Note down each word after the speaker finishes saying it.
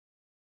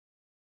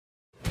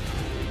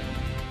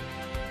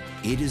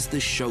It is the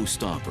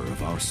showstopper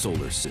of our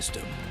solar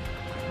system.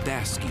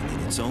 Basking in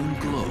its own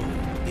glow,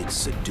 it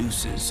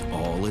seduces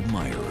all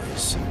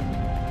admirers.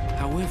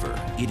 However,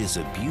 it is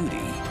a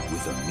beauty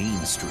with a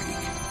mean streak.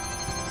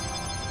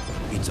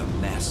 It's a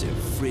massive,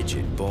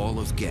 frigid ball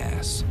of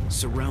gas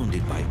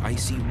surrounded by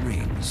icy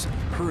rings,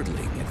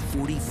 hurtling at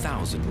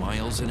 40,000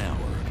 miles an hour.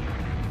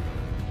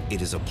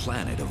 It is a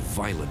planet of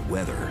violent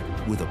weather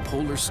with a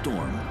polar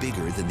storm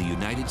bigger than the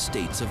United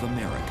States of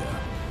America.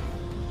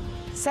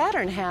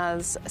 Saturn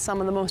has some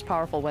of the most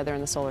powerful weather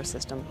in the solar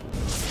system.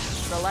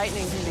 The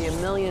lightning can be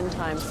 1,000,000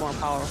 times more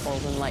powerful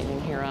than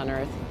lightning here on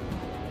Earth.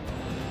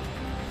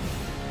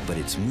 But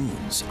its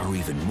moons are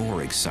even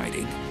more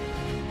exciting.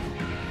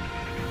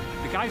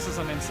 The geysers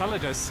on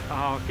Enceladus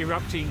are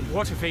erupting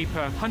water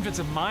vapor hundreds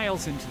of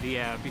miles into the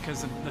air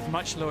because of the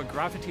much lower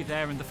gravity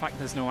there and the fact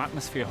there's no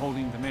atmosphere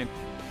holding them in.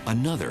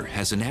 Another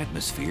has an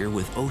atmosphere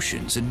with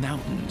oceans and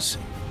mountains.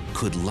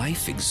 Could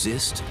life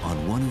exist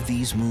on one of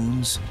these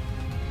moons?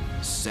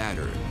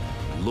 Saturn,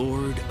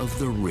 Lord of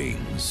the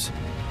Rings.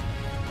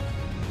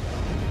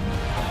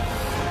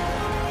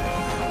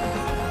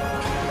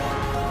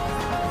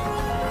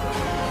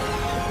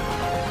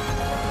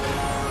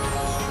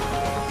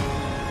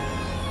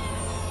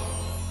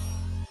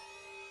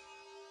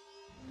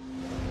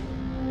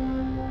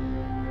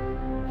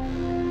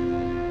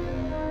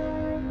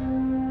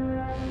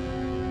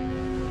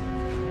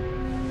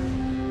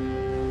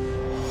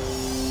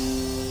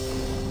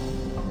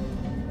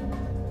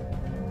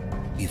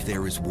 If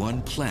there is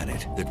one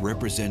planet that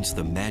represents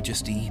the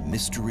majesty,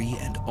 mystery,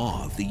 and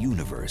awe of the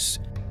universe,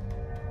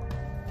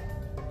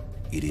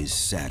 it is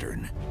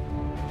Saturn.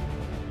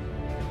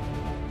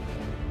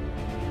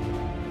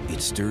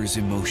 It stirs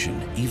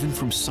emotion even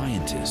from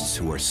scientists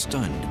who are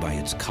stunned by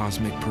its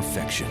cosmic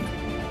perfection.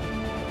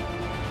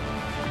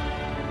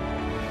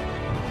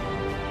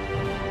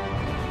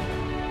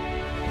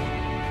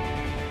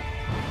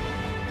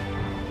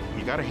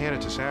 You gotta hand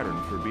it to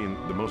Saturn for being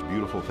the most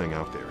beautiful thing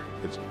out there.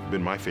 It's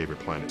been my favorite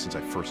planet since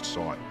I first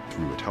saw it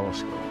through a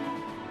telescope.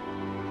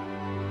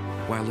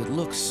 While it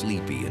looks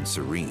sleepy and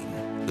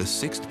serene, the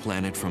sixth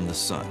planet from the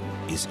Sun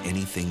is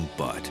anything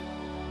but.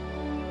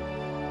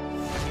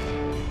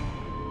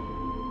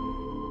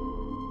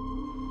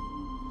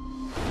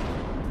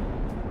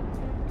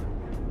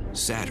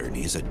 Saturn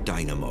is a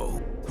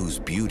dynamo whose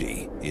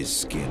beauty is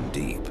skin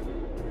deep.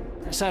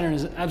 Saturn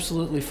is an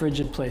absolutely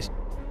frigid place.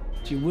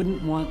 You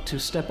wouldn't want to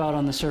step out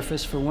on the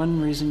surface. For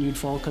one reason, you'd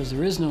fall because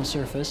there is no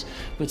surface,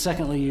 but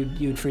secondly,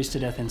 you'd freeze to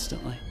death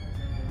instantly.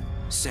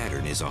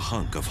 Saturn is a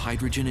hunk of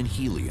hydrogen and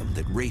helium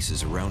that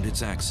races around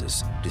its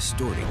axis,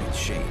 distorting its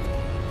shape.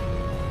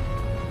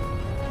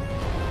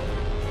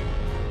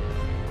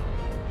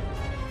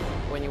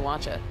 When you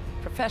watch a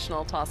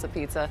professional toss a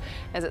pizza,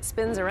 as it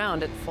spins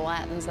around, it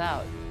flattens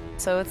out.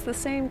 So it's the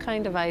same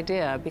kind of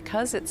idea.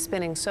 Because it's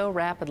spinning so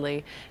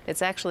rapidly,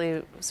 it's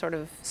actually sort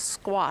of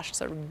squashed,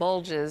 sort of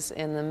bulges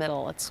in the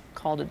middle. It's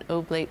called an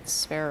oblate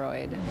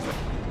spheroid.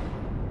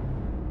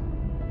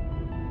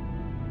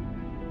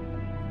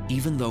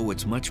 Even though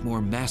it's much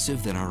more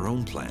massive than our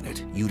own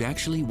planet, you'd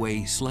actually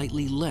weigh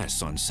slightly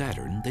less on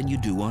Saturn than you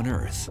do on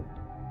Earth.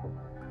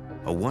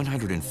 A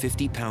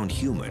 150-pound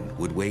human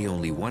would weigh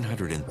only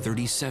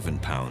 137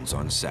 pounds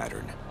on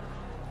Saturn.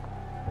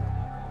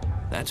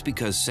 That's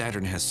because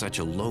Saturn has such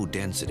a low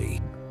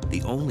density,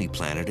 the only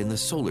planet in the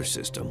solar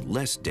system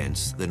less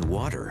dense than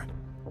water.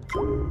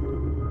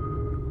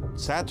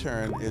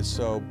 Saturn is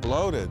so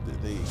bloated,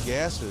 the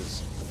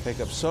gases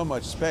take up so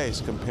much space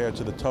compared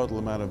to the total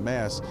amount of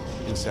mass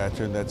in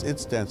Saturn that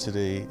its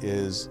density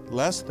is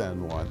less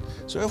than 1.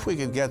 So if we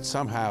could get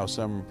somehow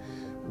some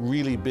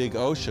really big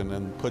ocean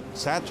and put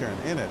Saturn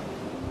in it,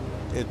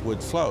 it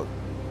would float.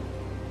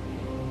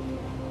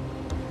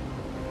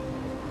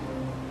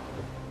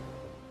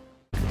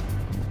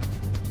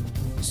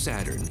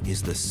 Saturn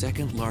is the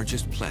second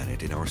largest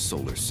planet in our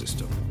solar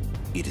system.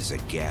 It is a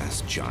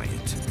gas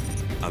giant,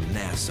 a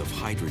mass of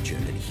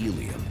hydrogen and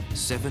helium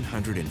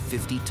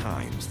 750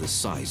 times the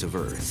size of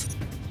Earth.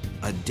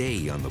 A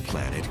day on the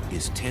planet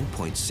is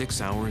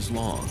 10.6 hours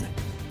long,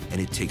 and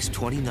it takes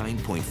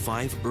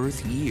 29.5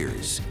 Earth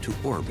years to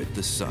orbit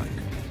the Sun.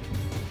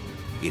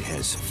 It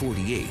has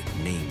 48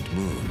 named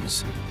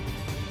moons.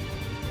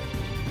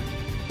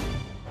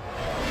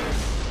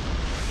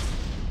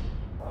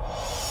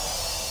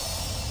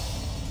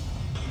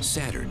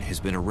 Saturn has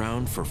been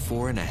around for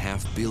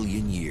 4.5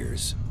 billion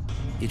years.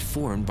 It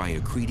formed by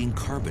accreting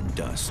carbon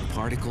dust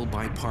particle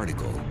by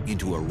particle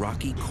into a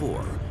rocky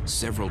core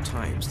several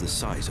times the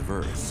size of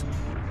Earth.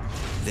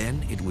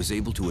 Then it was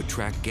able to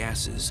attract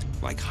gases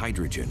like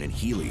hydrogen and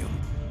helium,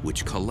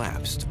 which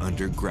collapsed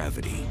under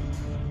gravity.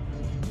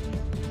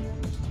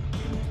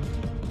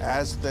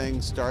 As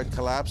things started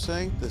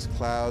collapsing, this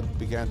cloud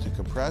began to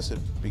compress. It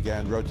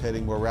began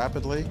rotating more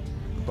rapidly.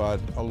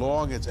 But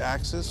along its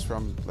axis,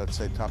 from, let's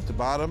say, top to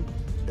bottom,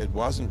 it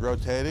wasn't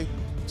rotating,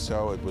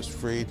 so it was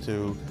free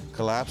to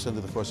collapse under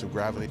the force of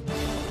gravity.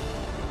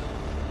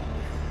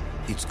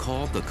 It's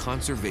called the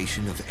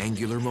conservation of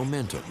angular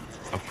momentum,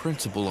 a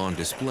principle on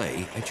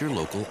display at your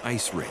local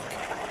ice rink.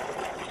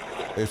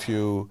 If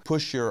you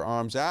push your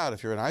arms out,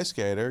 if you're an ice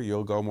skater,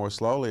 you'll go more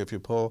slowly. If you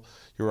pull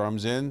your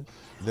arms in,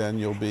 then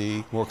you'll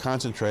be more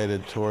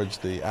concentrated towards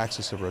the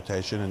axis of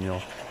rotation and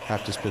you'll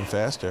have to spin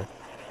faster.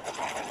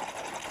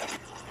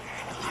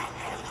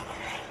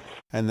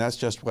 And that's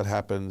just what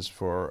happens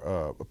for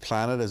a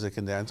planet as it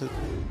condenses.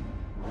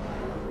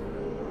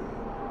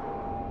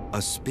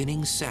 A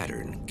spinning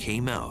Saturn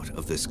came out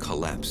of this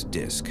collapsed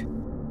disk.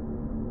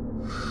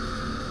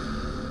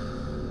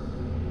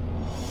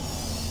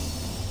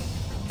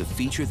 The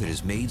feature that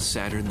has made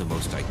Saturn the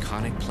most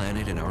iconic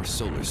planet in our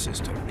solar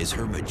system is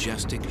her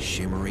majestic,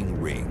 shimmering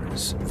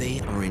rings.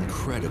 They are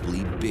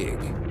incredibly big,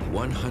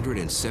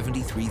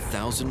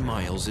 173,000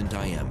 miles in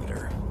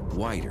diameter,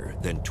 wider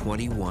than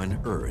 21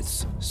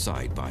 Earths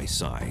side by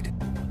side.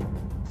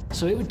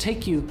 So it would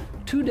take you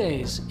 2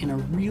 days in a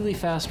really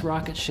fast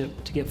rocket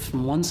ship to get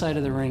from one side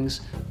of the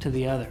rings to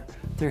the other.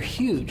 They're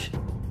huge.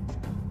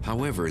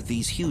 However,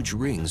 these huge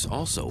rings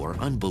also are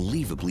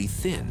unbelievably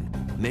thin,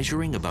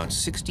 measuring about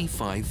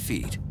 65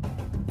 feet.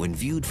 When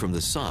viewed from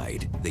the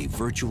side, they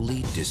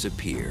virtually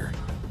disappear.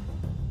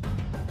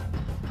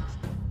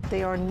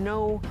 They are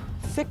no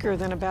thicker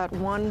than about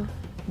 1,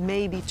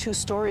 maybe 2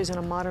 stories in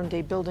a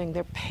modern-day building.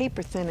 They're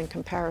paper thin in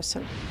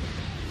comparison.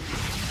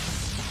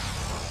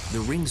 The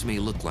rings may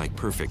look like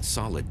perfect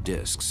solid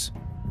disks.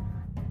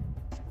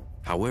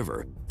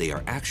 However, they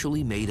are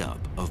actually made up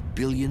of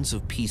billions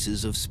of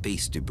pieces of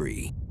space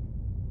debris.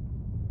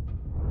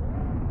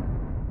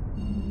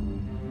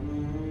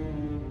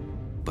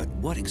 But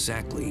what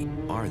exactly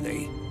are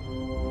they?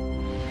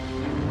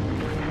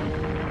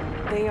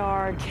 They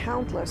are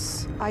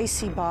countless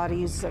icy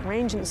bodies that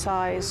range in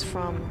size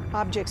from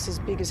objects as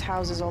big as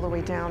houses all the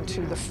way down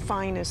to the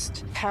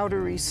finest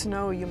powdery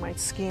snow you might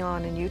ski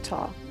on in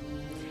Utah.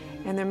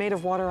 And they're made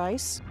of water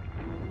ice.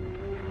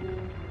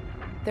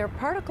 They're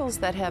particles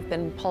that have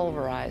been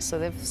pulverized, so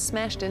they've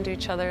smashed into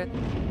each other.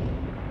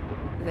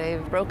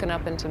 They've broken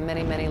up into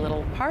many, many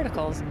little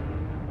particles.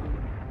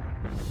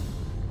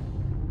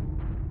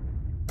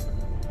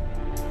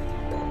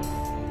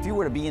 If you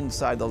were to be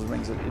inside those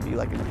rings, it'd be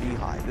like in a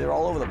beehive. They're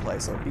all over the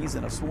place, so bees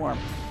in a swarm.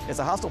 It's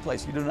a hostile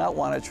place. You do not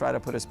want to try to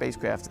put a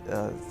spacecraft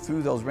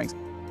through those rings.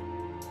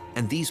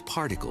 And these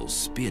particles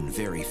spin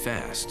very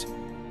fast.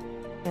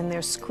 And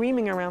they're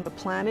screaming around the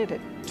planet at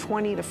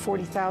 20 to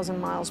 40,000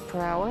 miles per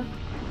hour.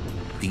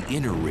 The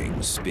inner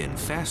rings spin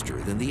faster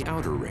than the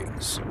outer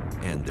rings,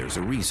 and there's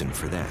a reason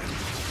for that.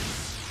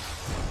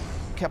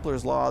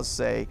 Kepler's laws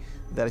say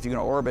that if you're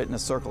going to orbit in a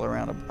circle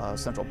around a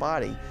central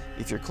body,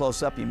 if you're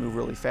close up, you move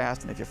really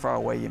fast, and if you're far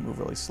away, you move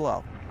really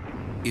slow.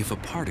 If a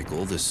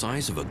particle the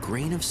size of a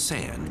grain of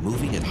sand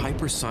moving at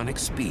hypersonic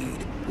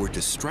speed were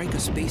to strike a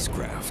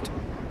spacecraft,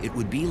 it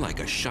would be like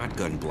a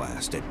shotgun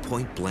blast at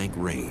point-blank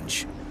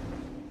range.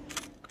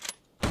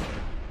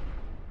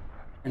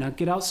 Now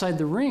get outside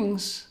the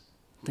rings,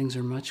 things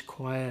are much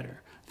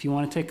quieter. If you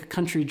want to take a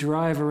country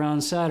drive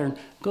around Saturn,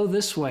 go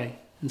this way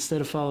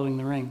instead of following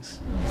the rings.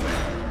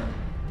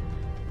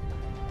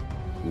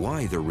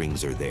 Why the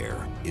rings are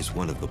there is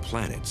one of the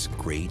planet's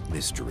great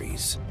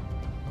mysteries.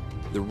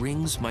 The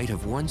rings might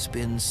have once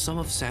been some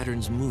of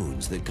Saturn's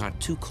moons that got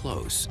too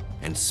close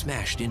and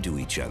smashed into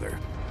each other.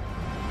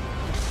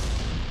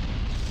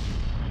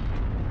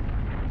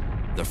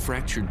 The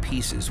fractured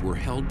pieces were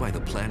held by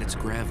the planet's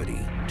gravity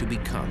to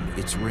become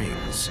its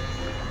rings.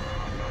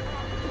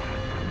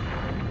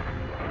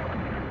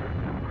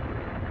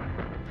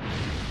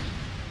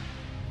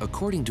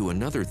 According to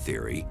another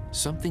theory,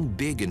 something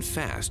big and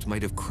fast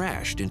might have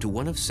crashed into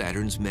one of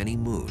Saturn's many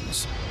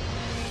moons.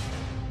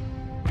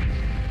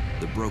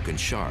 The broken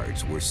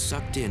shards were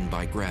sucked in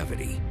by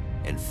gravity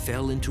and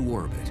fell into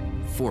orbit,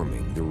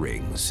 forming the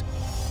rings.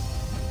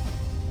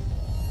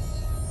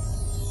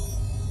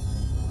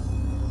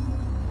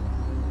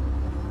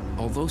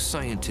 Although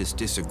scientists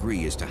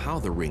disagree as to how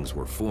the rings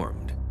were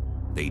formed,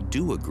 they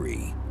do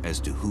agree as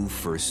to who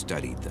first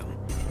studied them.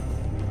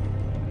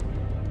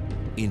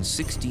 In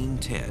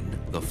 1610,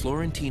 the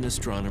Florentine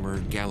astronomer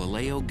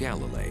Galileo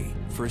Galilei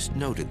first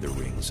noted the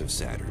rings of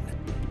Saturn.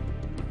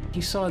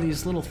 He saw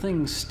these little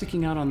things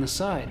sticking out on the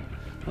side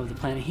of the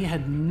planet. He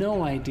had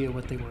no idea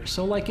what they were.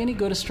 So like any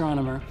good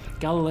astronomer,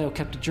 Galileo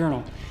kept a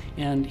journal,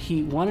 and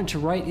he wanted to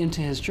write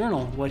into his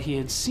journal what he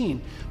had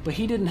seen, but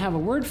he didn't have a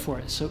word for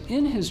it. So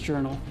in his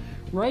journal,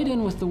 right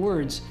in with the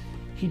words,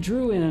 he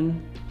drew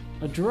in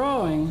a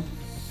drawing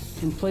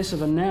in place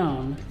of a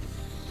noun,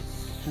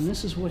 and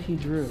this is what he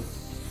drew.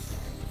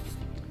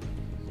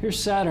 Here's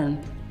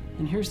Saturn,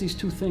 and here's these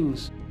two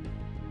things.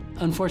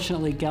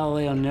 Unfortunately,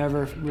 Galileo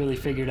never really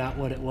figured out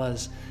what it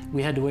was.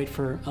 We had to wait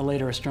for a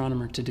later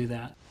astronomer to do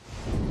that.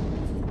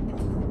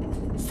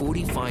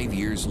 45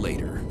 years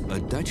later, a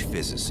Dutch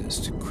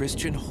physicist,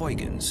 Christian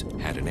Huygens,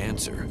 had an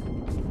answer.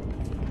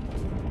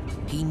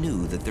 He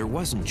knew that there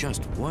wasn't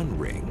just one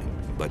ring,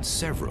 but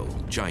several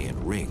giant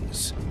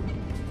rings.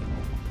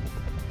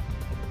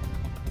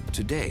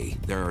 Today,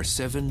 there are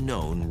 7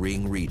 known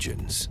ring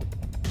regions.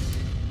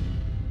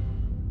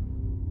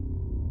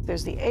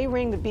 There's the A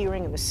ring, the B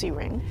ring, and the C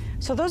ring.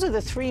 So those are the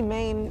three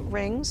main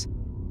rings.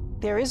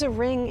 There is a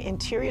ring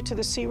interior to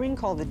the C ring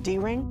called the D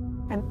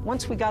ring. And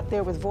once we got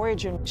there with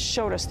Voyager, it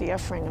showed us the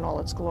F ring in all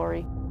its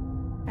glory.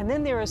 And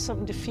then there are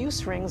some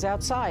diffuse rings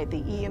outside,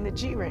 the E and the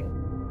G ring.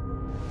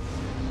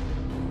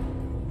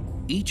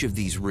 Each of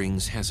these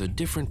rings has a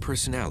different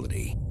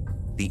personality.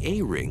 The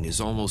A ring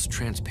is almost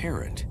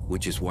transparent,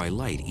 which is why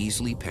light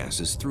easily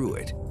passes through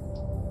it.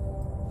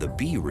 The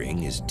B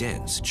ring is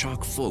dense,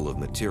 chock full of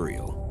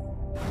material.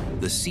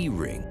 The C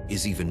ring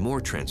is even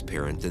more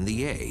transparent than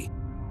the A,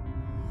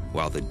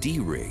 while the D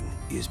ring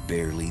is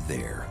barely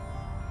there.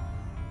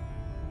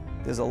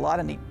 There's a lot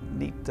of neat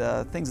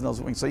things in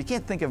those rings, so you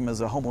can't think of them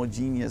as a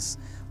homogeneous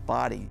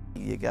body.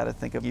 You got to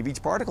think of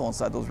each particle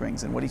inside those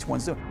rings and what each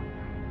one's doing.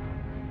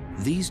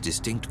 These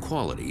distinct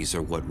qualities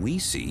are what we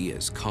see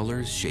as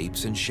colors,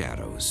 shapes, and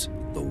shadows,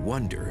 the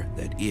wonder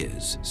that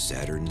is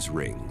Saturn's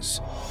rings.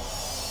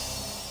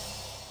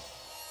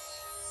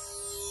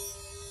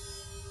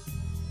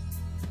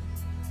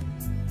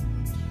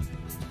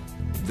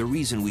 The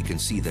reason we can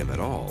see them at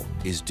all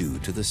is due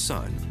to the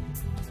sun.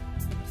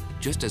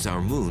 Just as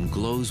our moon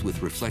glows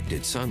with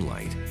reflected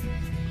sunlight,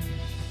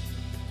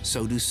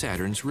 so do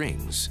Saturn's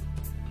rings.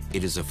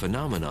 It is a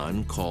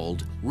phenomenon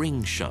called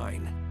ring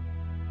shine.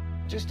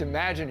 Just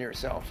imagine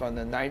yourself on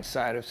the night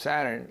side of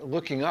Saturn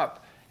looking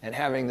up and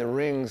having the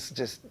rings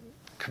just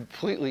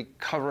completely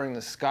covering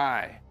the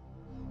sky.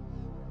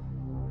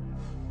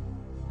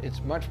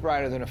 It's much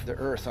brighter than the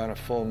Earth on a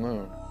full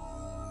moon.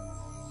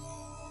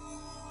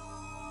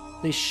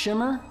 They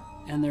shimmer,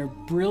 and they're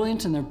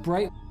brilliant, and they're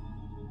bright.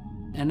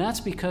 And that's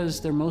because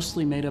they're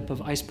mostly made up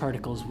of ice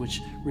particles, which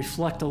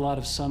reflect a lot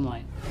of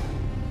sunlight.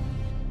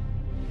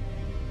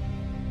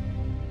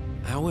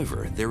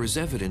 However, there is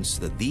evidence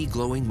that the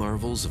glowing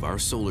marvels of our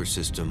solar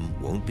system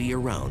won't be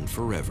around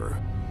forever.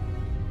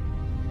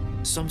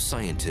 Some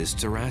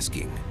scientists are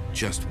asking,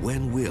 just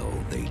when will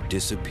they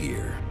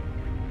disappear?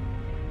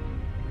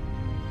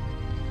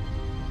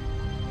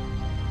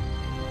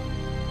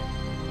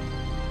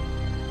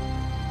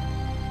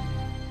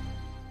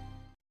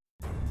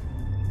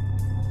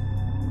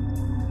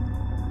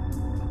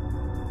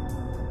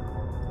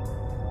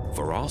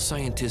 For all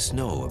scientists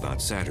know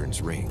about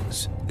Saturn's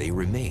rings, they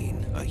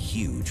remain a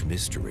huge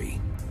mystery.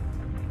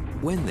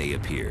 When they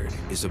appeared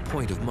is a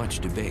point of much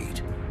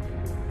debate.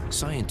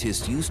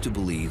 Scientists used to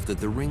believe that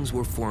the rings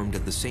were formed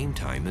at the same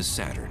time as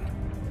Saturn,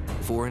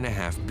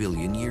 4.5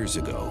 billion years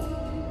ago.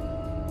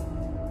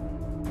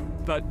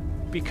 But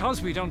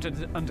because we don't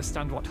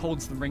understand what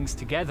holds the rings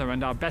together,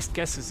 and our best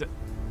guess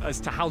as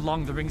to how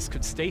long the rings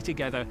could stay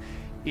together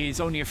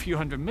is only a few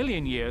 100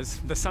 million years,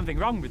 there's something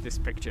wrong with this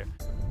picture.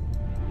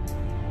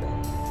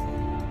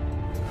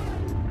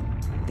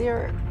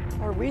 There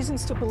are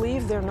reasons to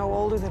believe they're no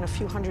older than a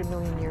few 100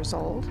 million years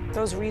old.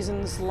 Those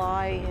reasons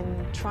lie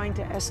in trying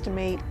to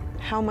estimate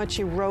how much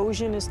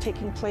erosion is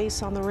taking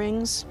place on the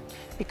rings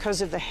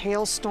because of the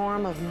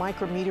hailstorm of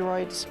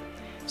micrometeoroids,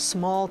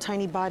 small,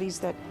 tiny bodies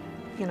that,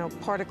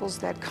 particles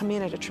that come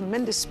in at a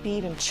tremendous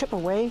speed and chip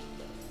away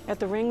at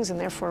the rings and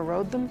therefore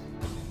erode them.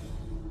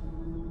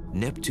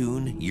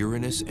 Neptune,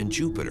 Uranus, and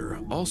Jupiter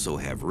also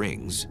have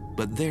rings,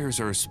 but theirs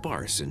are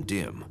sparse and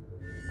dim.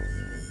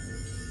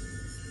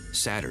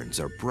 Saturn's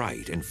are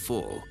bright and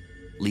full,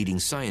 leading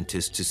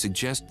scientists to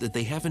suggest that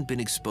they haven't been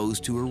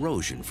exposed to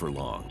erosion for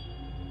long,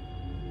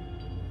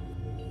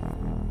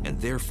 and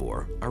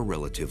therefore are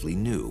relatively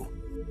new.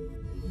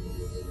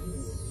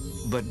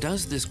 But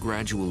does this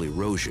gradual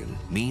erosion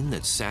mean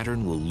that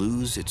Saturn will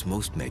lose its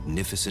most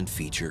magnificent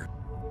feature?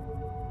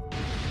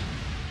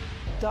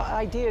 The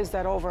idea is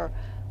that over,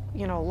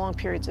 long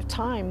periods of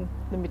time,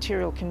 the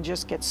material can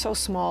just get so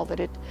small that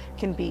it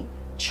can be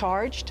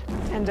charged,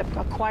 end up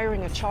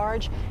acquiring a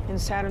charge in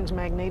Saturn's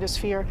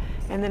magnetosphere,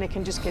 and then it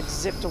can just get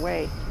zipped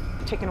away,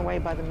 taken away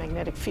by the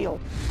magnetic field.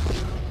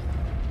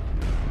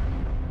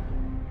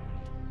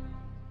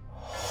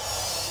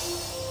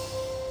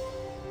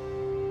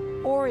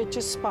 Or it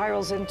just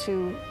spirals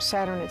into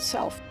Saturn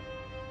itself.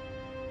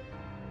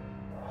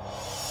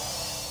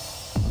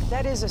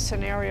 That is a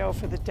scenario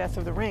for the death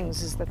of the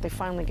rings, is that they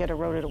finally get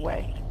eroded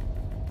away.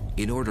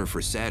 In order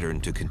for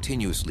Saturn to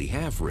continuously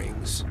have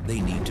rings,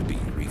 they need to be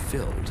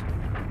refilled.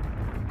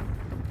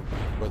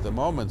 At the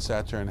moment,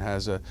 Saturn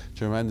has a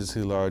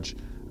tremendously large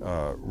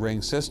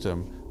ring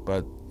system,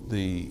 but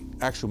the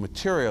actual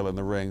material in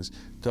the rings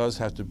does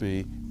have to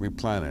be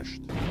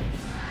replenished.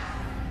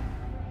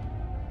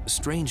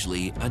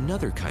 Strangely,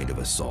 another kind of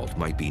assault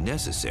might be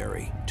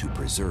necessary to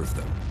preserve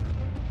them.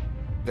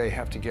 They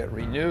have to get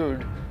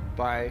renewed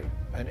by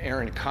an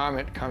errant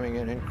comet coming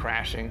in and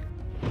crashing,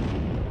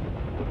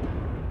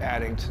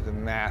 adding to the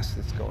mass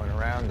that's going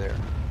around there.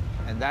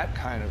 And that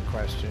kind of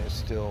question is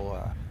still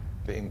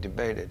being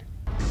debated.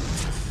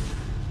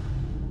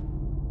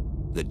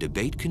 The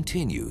debate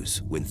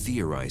continues when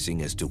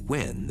theorizing as to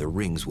when the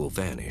rings will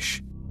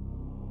vanish.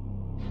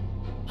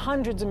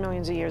 Hundreds of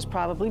millions of years,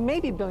 probably,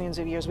 maybe billions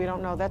of years, we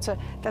don't know. That's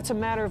a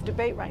matter of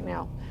debate right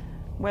now.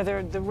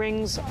 Whether the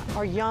rings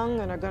are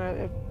young and are going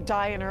to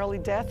die an early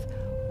death,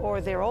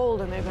 or they're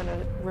old and they're going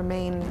to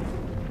remain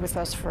with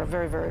us for a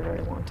very, very,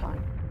 very long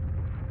time.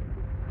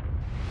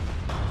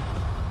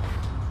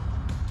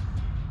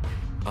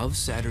 Of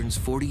Saturn's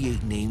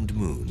 48 named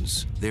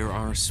moons, there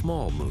are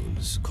small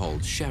moons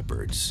called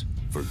shepherds,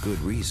 for good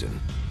reason.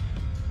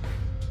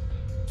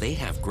 They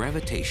have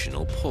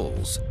gravitational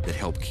pulls that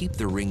help keep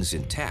the rings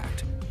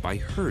intact by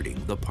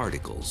herding the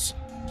particles.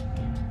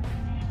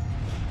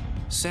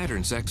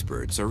 Saturn's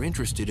experts are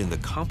interested in the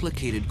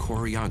complicated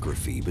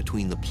choreography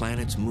between the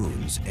planet's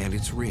moons and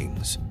its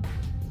rings.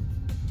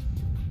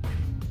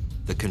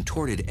 The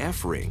contorted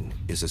F ring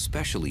is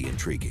especially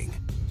intriguing.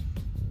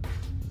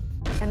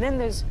 And then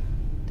there's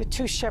the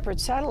two shepherd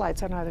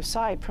satellites on either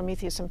side,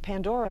 Prometheus and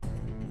Pandora.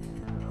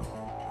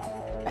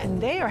 And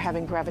they are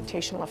having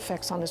gravitational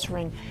effects on this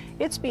ring.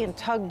 It's being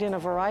tugged in a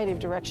variety of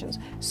directions.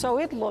 So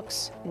it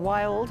looks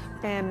wild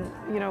and,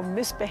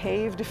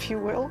 misbehaved, if you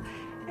will.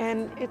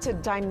 And it's a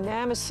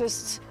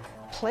dynamicist's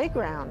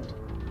playground.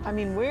 I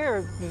mean,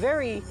 we're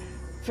very,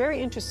 very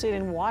interested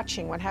in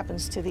watching what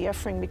happens to the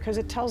F ring because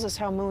it tells us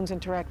how moons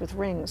interact with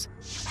rings.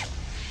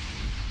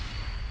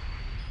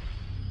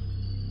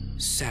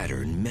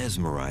 Saturn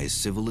mesmerized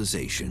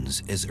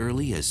civilizations as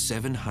early as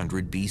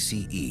 700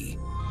 BCE,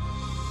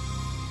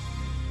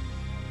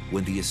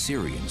 when the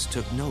Assyrians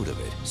took note of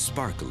it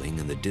sparkling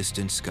in the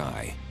distant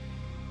sky.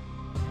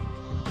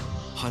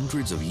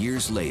 Hundreds of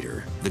years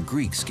later, the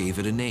Greeks gave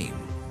it a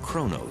name,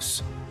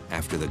 Kronos,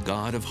 after the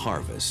god of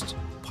harvest,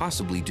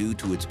 possibly due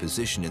to its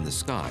position in the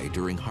sky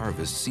during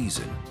harvest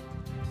season.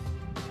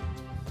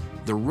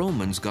 The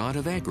Romans' god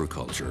of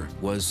agriculture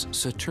was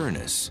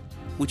Saturnus,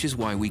 which is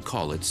why we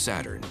call it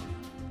Saturn.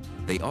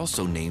 They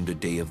also named a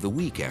day of the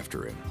week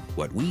after him,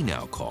 what we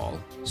now call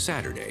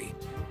Saturday.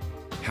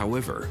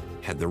 However,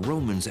 had the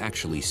Romans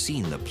actually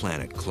seen the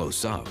planet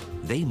close up,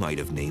 they might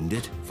have named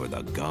it for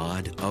the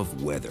god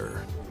of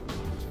weather.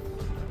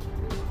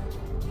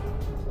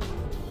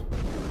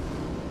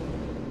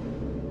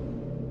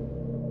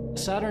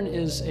 Saturn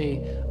is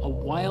a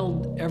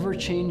wild,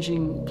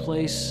 ever-changing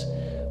place,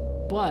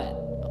 but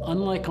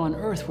unlike on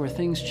Earth, where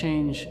things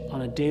change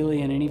on a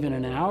daily and even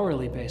an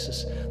hourly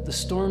basis, the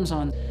storms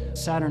on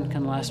Saturn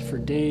can last for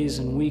days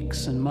and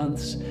weeks and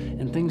months,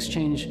 and things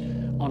change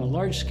on a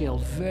large scale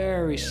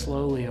very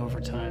slowly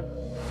over time.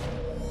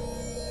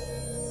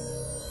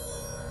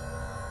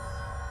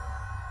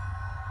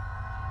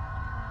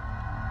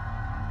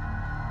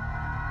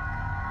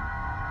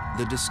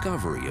 The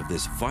discovery of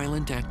this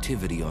violent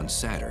activity on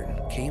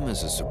Saturn came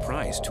as a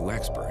surprise to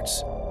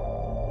experts.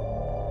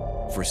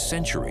 For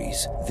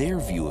centuries, their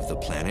view of the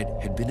planet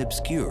had been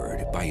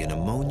obscured by an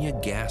ammonia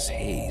gas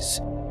haze.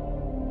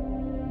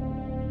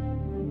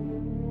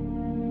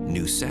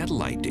 New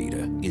satellite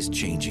data is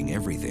changing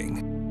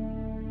everything.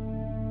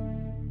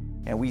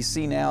 And we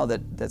see now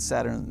that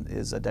Saturn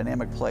is a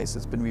dynamic place.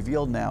 It's been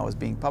revealed now as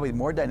being probably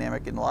more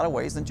dynamic in a lot of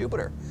ways than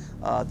Jupiter.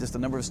 Just the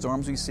number of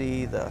storms we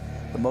see, the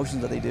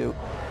motions that they do.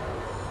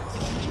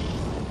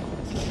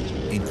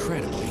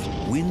 Incredibly,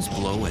 winds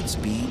blow at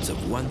speeds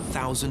of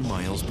 1,000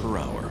 miles per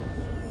hour.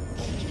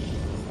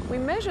 We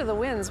measure the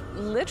winds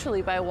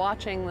literally by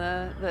watching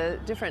the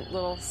different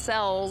little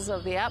cells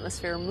of the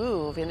atmosphere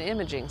move in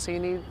imaging. So you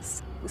need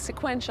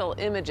sequential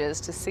images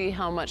to see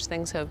how much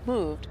things have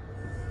moved.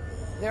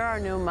 There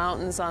are no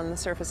mountains on the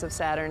surface of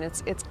Saturn.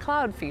 It's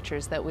cloud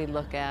features that we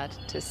look at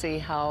to see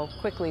how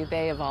quickly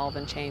they evolve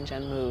and change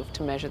and move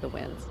to measure the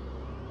winds.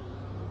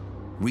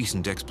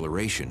 Recent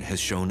exploration has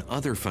shown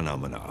other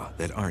phenomena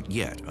that aren't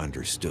yet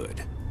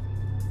understood.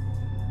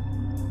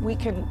 We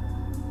can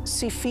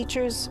see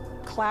features,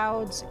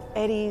 clouds,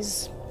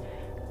 eddies,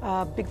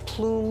 big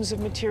plumes of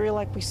material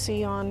like we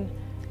see on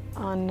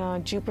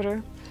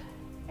Jupiter.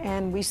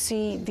 And we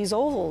see these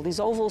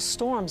oval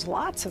storms,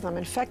 lots of them.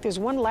 In fact, there's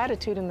one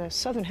latitude in the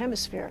southern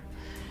hemisphere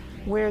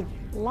where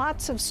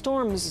lots of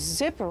storms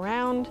zip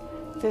around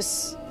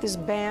this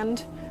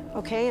band,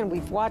 okay, and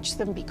we've watched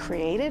them be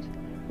created.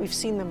 We've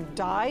seen them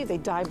die. They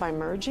die by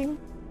merging.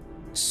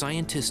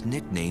 Scientists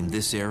nicknamed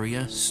this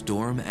area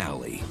Storm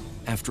Alley,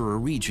 after a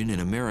region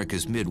in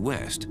America's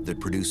Midwest that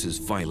produces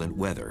violent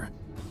weather.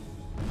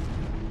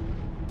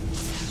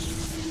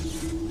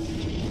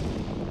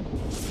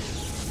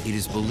 It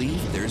is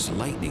believed there's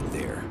lightning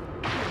there,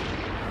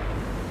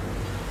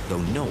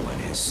 though no one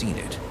has seen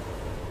it.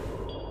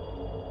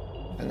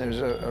 And there's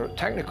a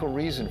technical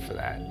reason for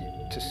that.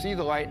 To see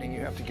the lightning,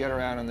 you have to get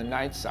around on the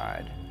night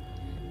side,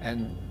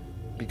 and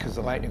because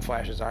the lightning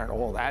flashes aren't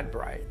all that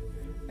bright,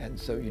 and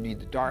so you need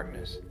the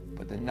darkness.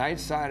 But the night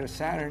side of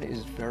Saturn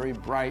is very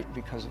bright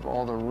because of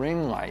all the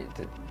ring light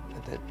that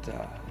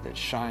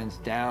shines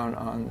down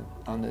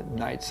on the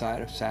night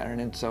side of Saturn,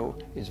 and so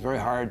it's very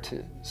hard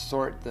to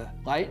sort the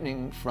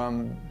lightning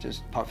from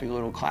just puffy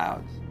little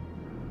clouds.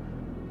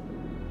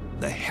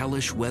 The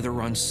hellish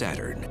weather on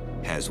Saturn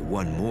has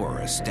one more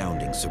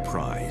astounding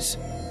surprise.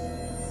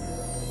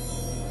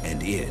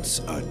 And it's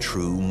a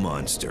true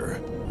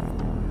monster.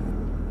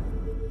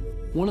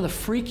 One of the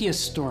freakiest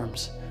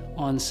storms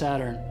on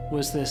Saturn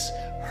was this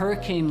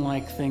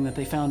hurricane-like thing that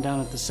they found down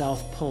at the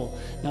South Pole.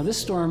 Now, this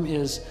storm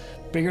is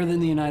bigger than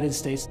the United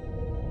States.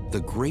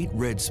 The Great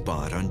Red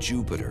Spot on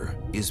Jupiter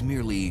is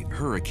merely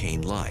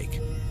hurricane-like.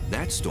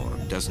 That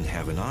storm doesn't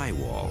have an eye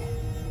wall.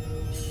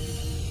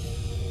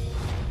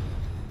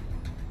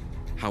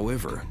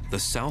 However, the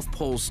South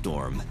Pole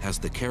storm has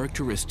the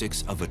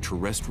characteristics of a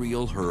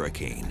terrestrial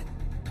hurricane,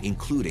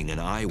 including an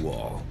eye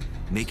wall,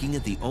 making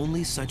it the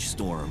only such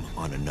storm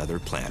on another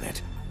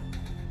planet.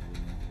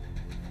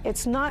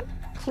 It's not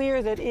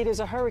clear that it is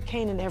a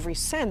hurricane in every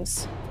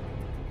sense,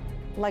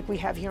 like we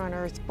have here on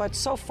Earth, but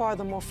so far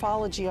the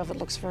morphology of it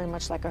looks very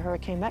much like a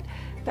hurricane.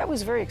 That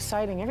was very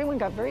exciting. Everyone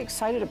got very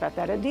excited about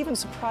that. It even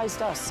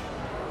surprised us.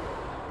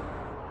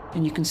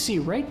 And you can see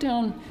right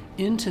down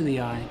into the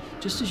eye,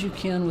 just as you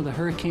can with a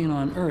hurricane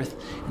on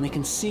Earth, and they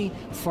can see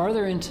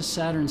farther into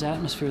Saturn's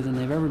atmosphere than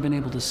they've ever been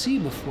able to see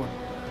before.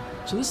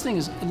 So this thing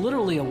is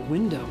literally a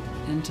window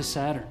into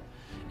Saturn.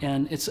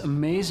 And it's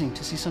amazing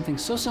to see something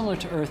so similar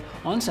to Earth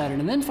on Saturn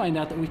and then find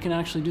out that we can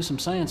actually do some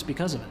science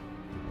because of it.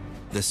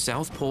 The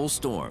South Pole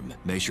storm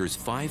measures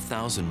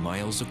 5,000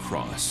 miles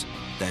across.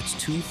 That's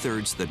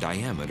 2/3 the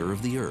diameter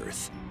of the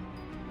Earth.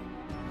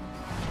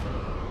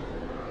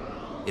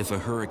 If a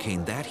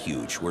hurricane that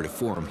huge were to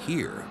form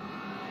here,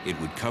 it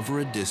would cover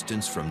a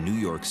distance from New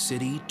York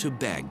City to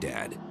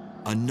Baghdad,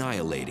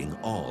 annihilating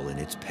all in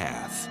its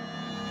path.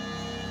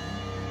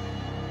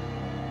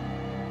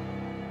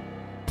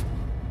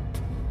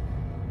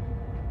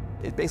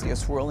 It's basically a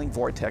swirling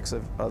vortex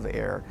of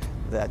air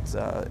that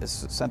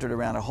is centered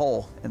around a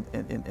hole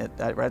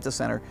right at the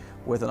center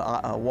with a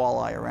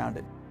walleye around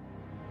it.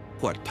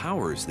 What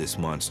powers this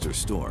monster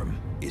storm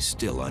is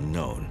still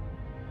unknown.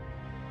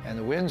 And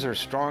the winds are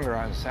stronger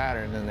on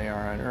Saturn than they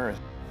are on Earth,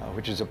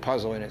 which is a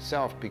puzzle in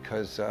itself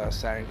because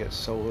Saturn gets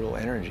so little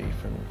energy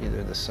from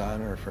either the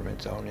sun or from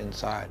its own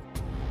inside.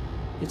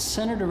 It's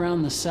centered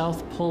around the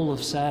south pole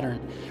of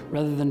Saturn,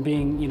 rather than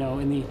being, you know,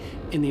 in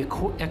the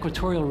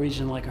equatorial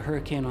region like a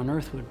hurricane on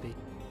Earth would be.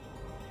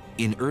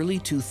 In early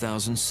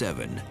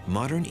 2007,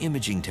 modern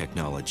imaging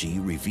technology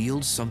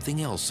revealed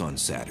something else on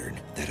Saturn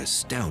that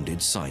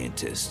astounded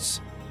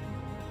scientists.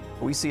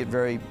 We see it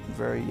very,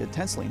 very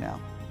intensely now.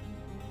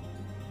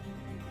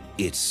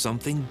 It's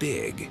something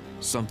big,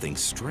 something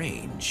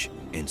strange,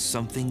 and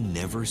something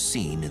never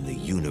seen in the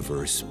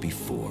universe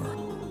before.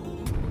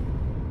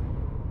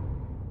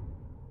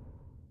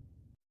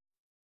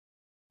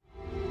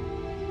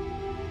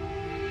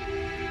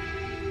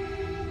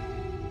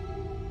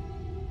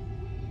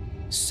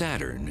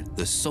 Saturn,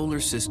 the solar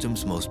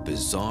system's most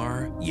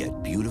bizarre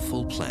yet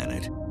beautiful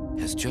planet,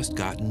 has just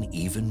gotten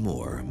even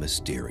more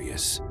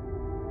mysterious.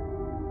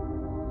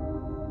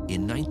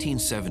 In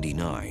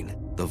 1979,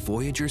 the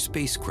Voyager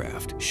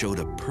spacecraft showed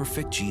a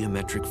perfect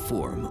geometric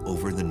form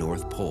over the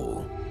North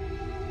Pole.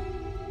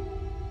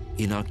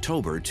 In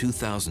October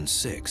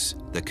 2006,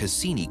 the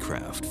Cassini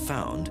craft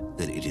found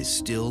that it is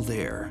still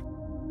there.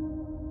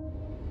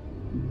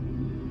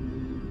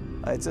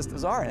 It's just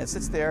bizarre, and it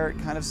sits there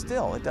kind of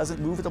still. It doesn't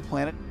move with the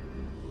planet.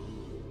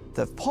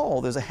 The pole,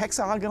 there's a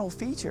hexagonal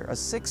feature, a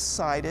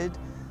six-sided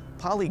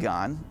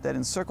polygon that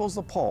encircles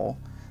the pole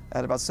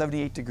at about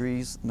 78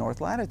 degrees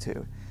north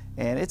latitude.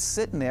 And it's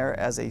sitting there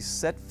as a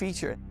set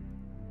feature.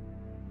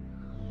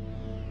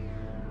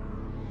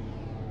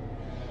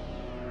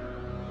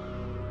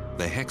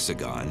 The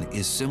hexagon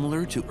is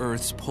similar to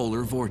Earth's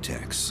polar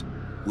vortex,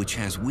 which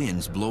has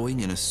winds blowing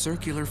in a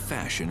circular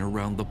fashion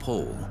around the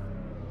pole.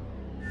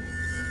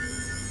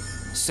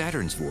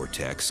 Saturn's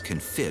vortex can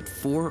fit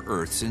 4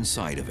 Earths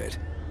inside of it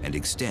and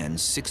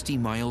extends 60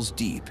 miles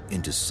deep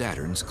into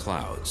Saturn's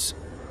clouds.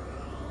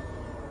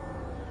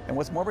 And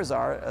what's more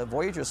bizarre,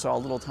 Voyager saw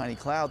little tiny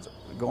clouds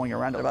going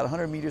around at about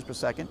 100 meters per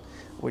second,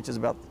 which is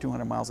about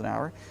 200 miles an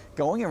hour,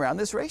 going around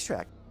this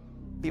racetrack.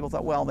 People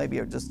thought, well, maybe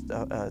it's just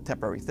a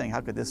temporary thing.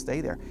 How could this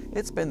stay there?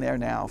 It's been there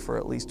now for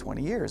at least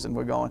 20 years, and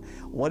we're going,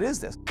 what is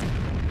this?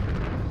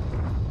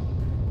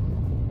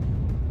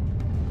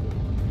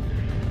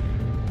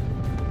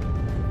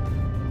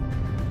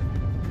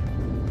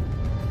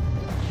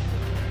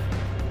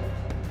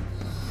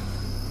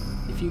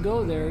 If you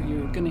go there,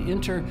 you're going to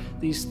enter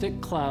these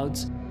thick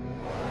clouds.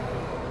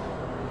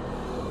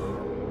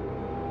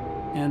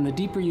 And the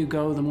deeper you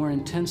go, the more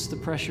intense the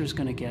pressure is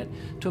going to get,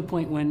 to a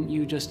point when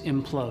you just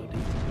implode.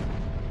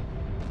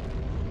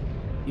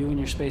 You and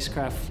your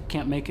spacecraft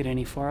can't make it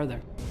any farther.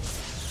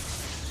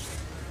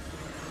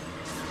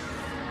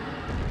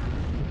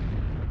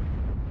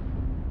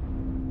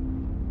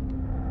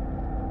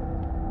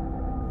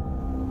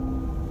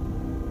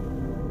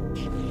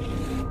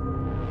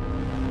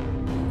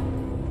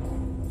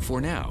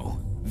 For now,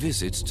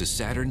 visits to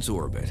Saturn's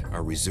orbit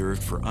are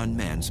reserved for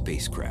unmanned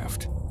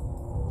spacecraft.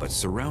 But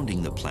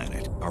surrounding the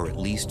planet are at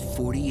least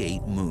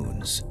 48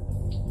 moons.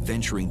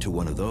 Venturing to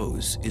one of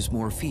those is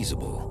more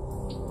feasible.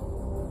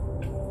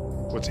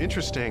 What's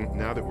interesting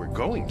now that we're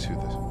going to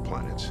the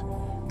planets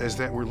is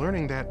that we're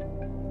learning that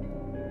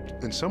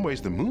in some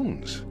ways the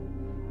moons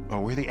are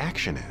where the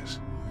action is.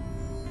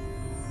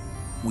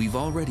 We've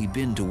already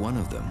been to one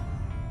of them.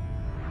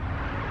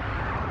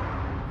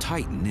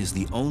 Titan is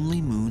the only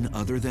moon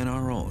other than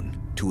our own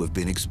to have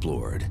been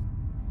explored.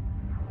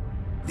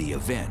 The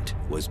event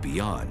was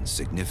beyond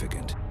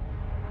significant.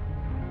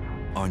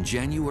 On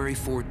January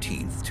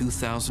 14,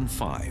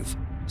 2005,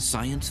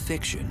 science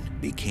fiction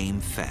became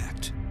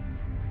fact.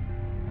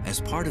 As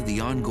part of the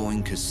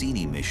ongoing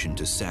Cassini mission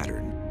to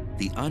Saturn,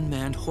 the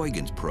unmanned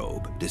Huygens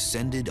probe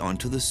descended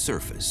onto the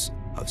surface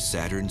of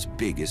Saturn's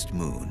biggest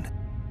moon.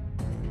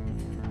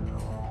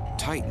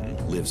 Titan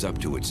lives up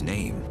to its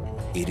name.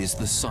 It is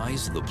the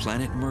size of the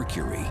planet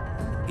Mercury.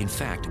 In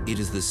fact, it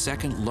is the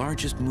second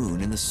largest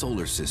moon in the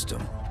solar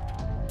system,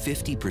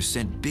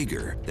 50%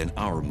 bigger than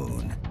our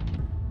moon.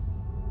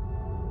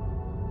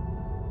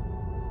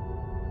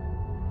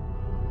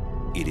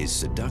 It is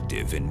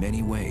seductive in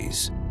many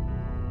ways.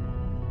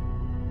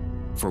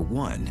 For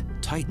one,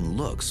 Titan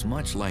looks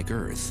much like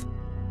Earth.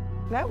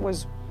 That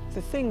was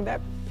the thing that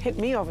hit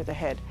me over the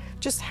head,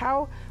 just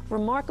how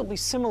remarkably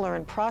similar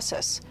in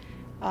process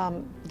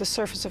the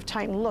surface of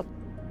Titan looked.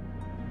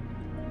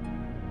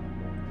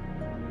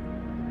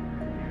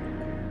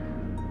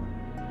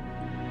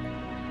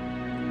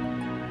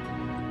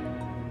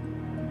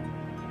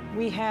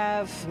 We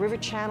have river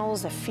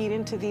channels that feed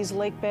into these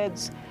lake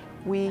beds.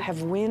 We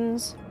have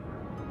winds.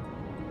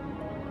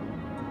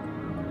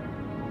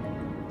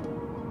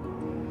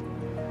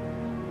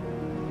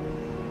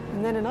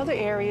 And then in other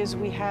areas,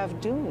 we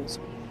have dunes.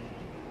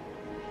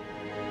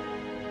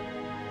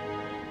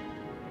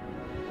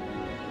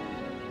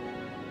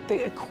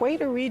 The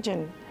equator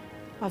region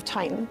of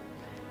Titan,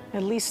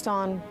 at least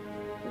on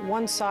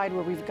one side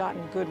where we've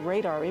gotten good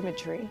radar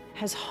imagery,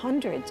 has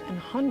hundreds and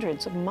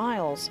hundreds of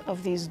miles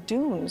of these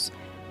dunes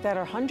that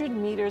are 100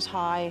 meters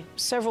high,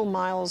 several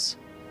miles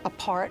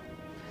apart,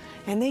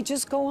 and they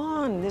just go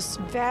on, this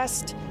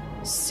vast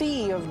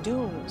sea of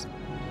dunes.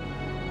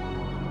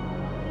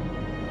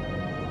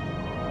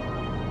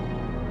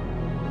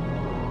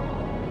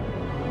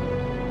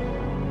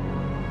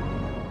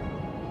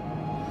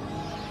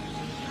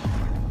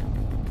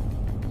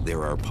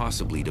 There are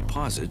possibly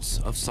deposits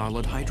of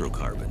solid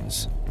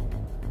hydrocarbons.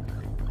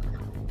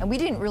 And we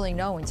didn't really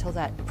know until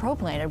that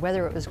probe landed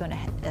whether it was going to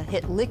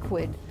hit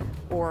liquid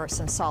or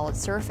some solid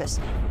surface.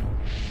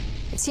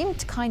 It seemed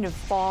to kind of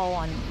fall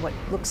on what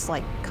looks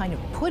like kind of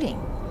pudding.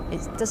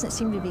 It doesn't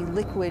seem to be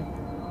liquid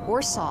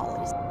or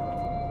solid.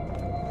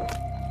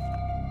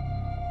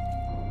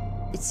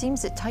 It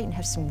seems that Titan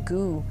has some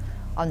goo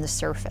on the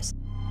surface.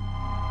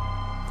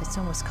 It's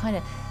almost kind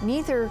of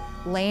neither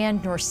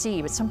land nor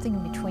sea, but something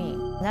in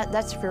between.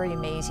 That's very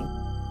amazing.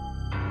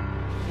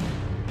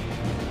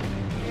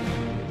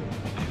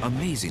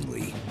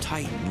 Amazingly,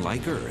 Titan,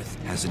 like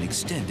Earth, has an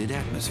extended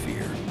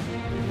atmosphere.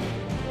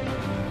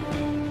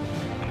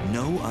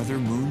 No other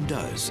moon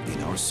does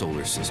in our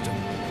solar system.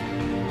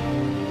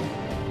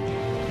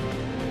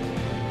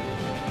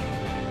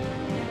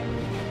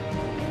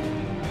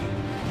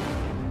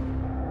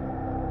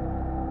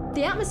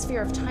 The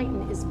atmosphere of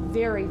Titan is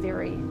very,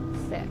 very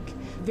thick,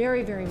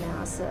 very, very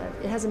massive.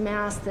 It has a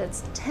mass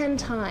that's 10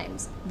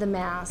 times the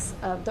mass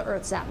of the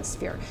Earth's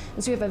atmosphere.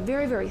 And so you have a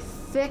very, very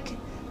thick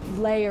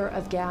layer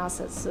of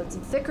gases. So it's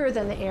thicker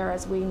than the air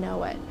as we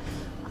know it.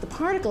 The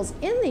particles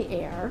in the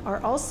air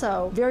are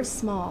also very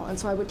small, and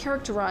so I would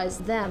characterize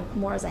them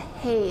more as a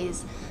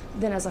haze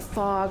than as a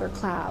fog or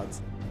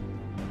clouds.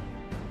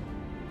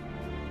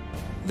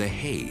 The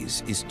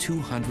haze is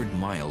 200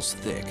 miles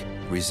thick,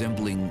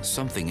 resembling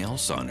something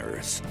else on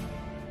Earth.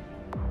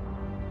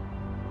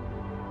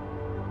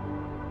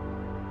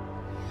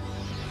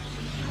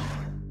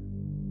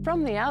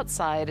 From the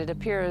outside, it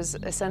appears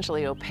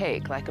essentially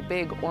opaque, like a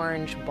big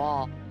orange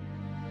ball.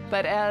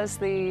 But as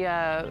the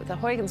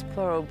Huygens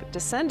probe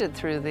descended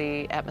through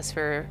the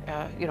atmosphere,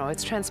 you know,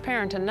 it's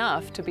transparent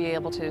enough to be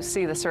able to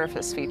see the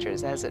surface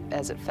features as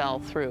it fell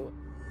through.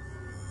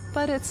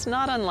 But it's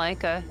not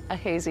unlike a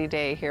hazy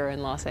day here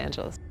in Los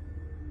Angeles.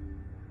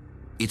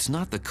 It's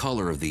not the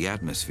color of the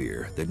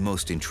atmosphere that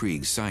most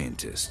intrigues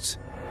scientists.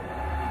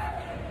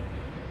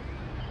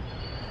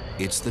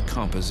 It's the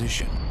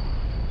composition.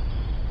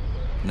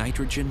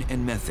 Nitrogen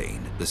and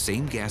methane, the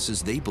same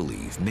gases they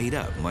believe made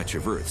up much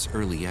of Earth's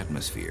early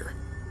atmosphere.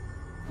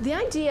 The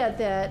idea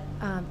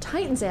that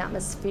Titan's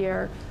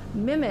atmosphere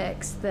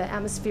mimics the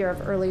atmosphere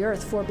of early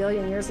Earth 4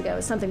 billion years ago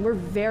is something we're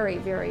very,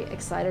 very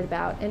excited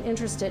about and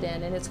interested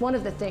in, and it's one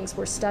of the things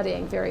we're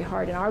studying very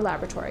hard in our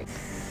laboratory.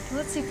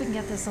 Let's see if we can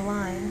get this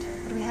aligned.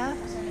 What do we have?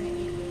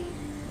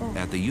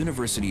 At the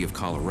University of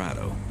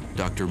Colorado,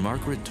 Dr.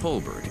 Margaret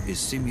Tolbert is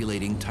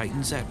simulating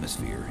Titan's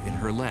atmosphere in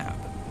her lab.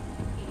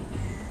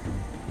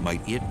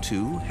 Might it,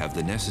 too, have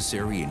the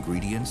necessary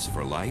ingredients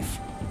for life?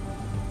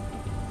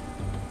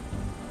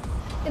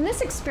 In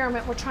this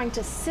experiment, we're trying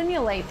to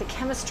simulate the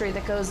chemistry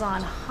that goes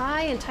on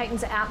high in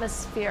Titan's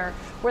atmosphere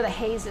where the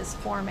haze is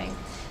forming.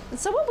 And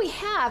so what we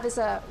have is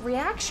a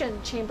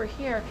reaction chamber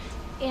here,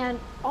 and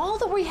all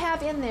that we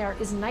have in there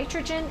is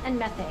nitrogen and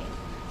methane.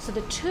 So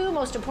the two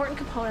most important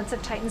components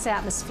of Titan's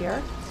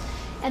atmosphere.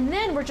 And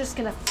then we're just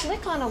going to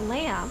flick on a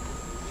lamp,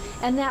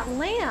 and that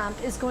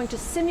lamp is going to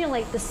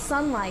simulate the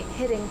sunlight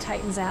hitting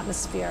Titan's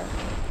atmosphere.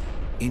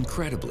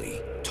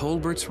 Incredibly,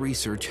 Tolbert's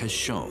research has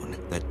shown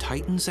that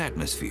Titan's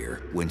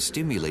atmosphere, when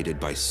stimulated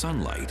by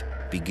sunlight,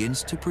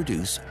 begins to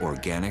produce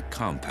organic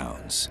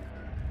compounds.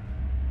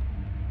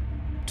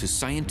 To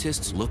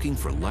scientists looking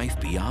for life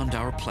beyond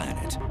our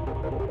planet,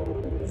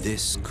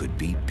 this could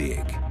be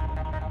big.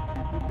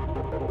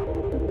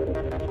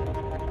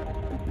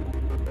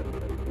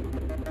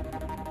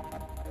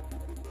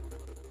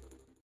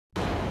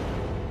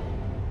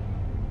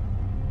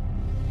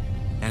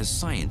 As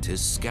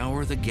scientists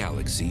scour the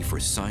galaxy for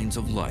signs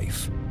of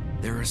life,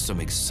 there are some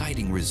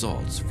exciting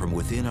results from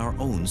within our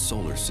own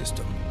solar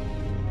system.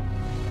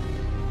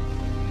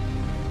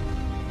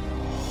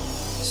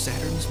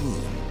 Saturn's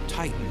moon,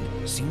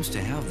 Titan, seems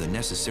to have the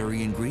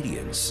necessary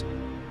ingredients.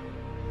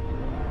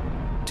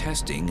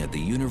 Testing at the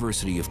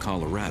University of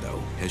Colorado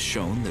has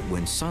shown that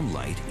when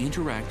sunlight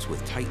interacts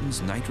with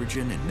Titan's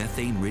nitrogen and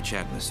methane-rich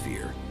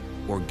atmosphere,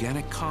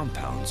 organic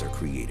compounds are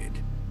created.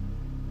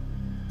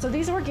 So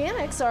these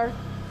organics are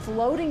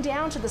floating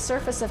down to the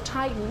surface of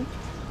Titan,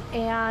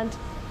 and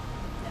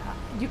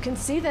you can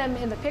see them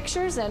in the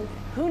pictures, and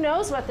who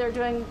knows what they're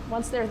doing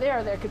once they're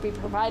there. They could be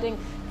providing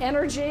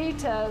energy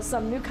to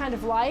some new kind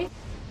of life.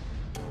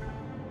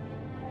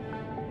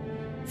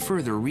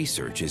 Further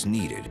research is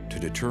needed to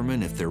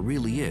determine if there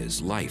really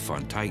is life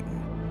on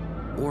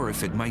Titan, or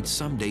if it might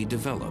someday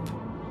develop.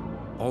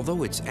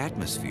 Although its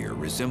atmosphere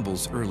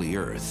resembles early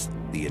Earth,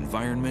 the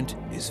environment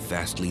is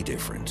vastly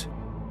different.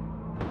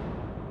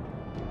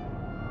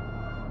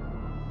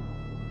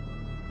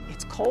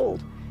 It's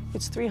cold.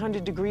 It's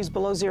 300 degrees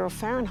below 0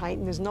 Fahrenheit,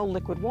 and there's no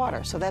liquid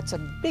water. So that's a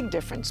big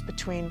difference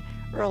between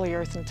early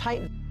Earth and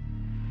Titan.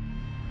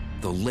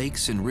 The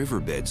lakes and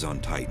riverbeds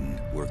on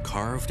Titan were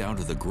carved out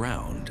of the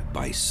ground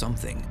by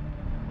something.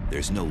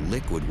 There's no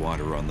liquid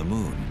water on the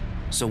moon,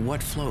 so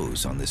what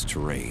flows on this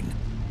terrain?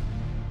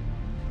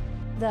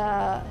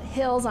 The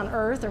hills on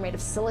Earth are made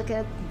of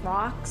silicate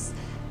rocks,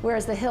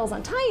 whereas the hills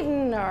on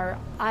Titan are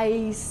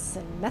ice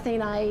and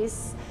methane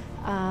ice.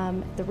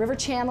 The river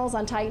channels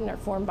on Titan are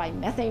formed by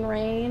methane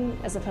rain,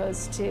 as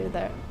opposed to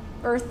the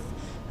Earth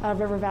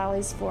river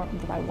valleys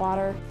formed by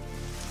water.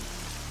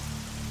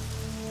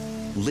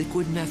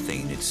 Liquid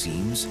methane, it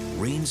seems,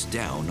 rains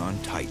down on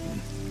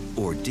Titan,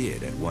 or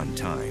did at one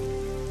time.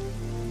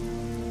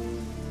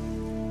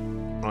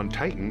 On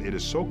Titan, it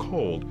is so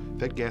cold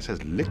that gas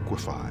has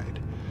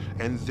liquefied,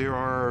 and there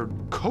are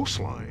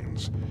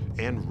coastlines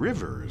and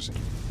rivers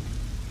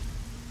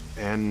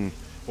and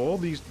all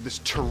this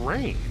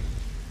terrain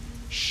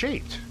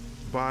shaped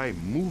by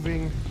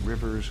moving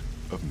rivers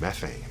of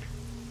methane.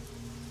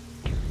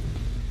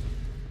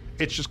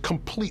 It's just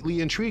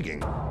completely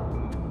intriguing.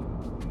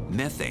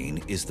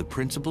 Methane is the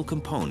principal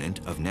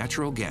component of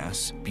natural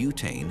gas,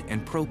 butane,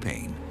 and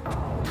propane,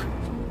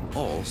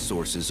 all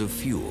sources of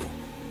fuel.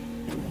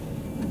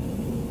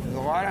 There's a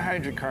lot of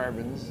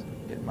hydrocarbons.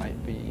 It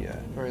might be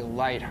very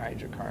light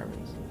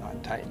hydrocarbons on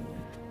Titan.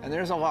 And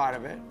there's a lot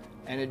of it.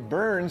 And it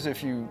burns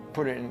if you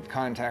put it in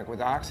contact with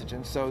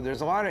oxygen, so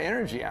there's a lot of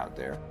energy out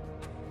there.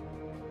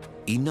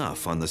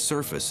 Enough on the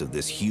surface of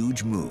this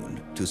huge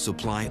moon to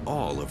supply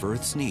all of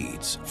Earth's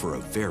needs for a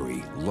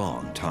very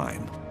long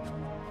time.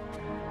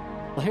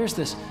 Well, here's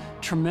this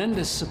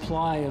tremendous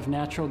supply of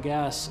natural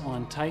gas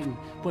on Titan.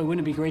 Boy,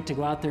 wouldn't it be great to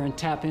go out there and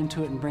tap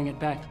into it and bring it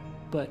back?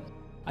 But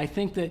I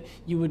think that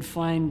you would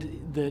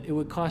find that it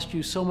would cost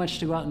you so much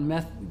to go out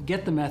and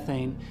get the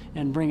methane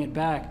and bring it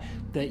back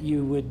that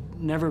you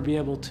would never be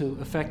able to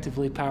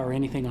effectively power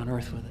anything on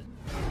Earth with it.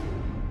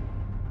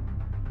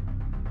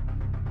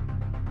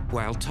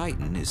 While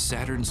Titan is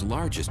Saturn's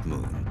largest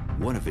moon,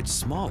 one of its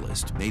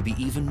smallest may be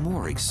even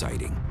more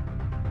exciting.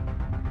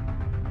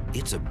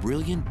 It's a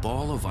brilliant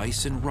ball of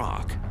ice and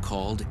rock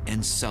called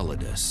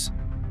Enceladus.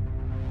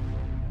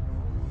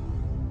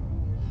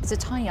 It's a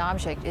tiny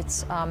object.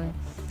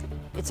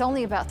 It's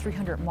only about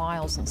 300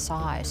 miles in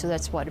size, so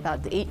that's what,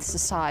 about the eighth the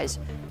size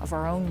of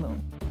our own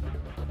moon.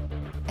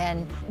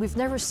 And we've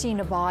never seen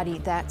a body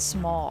that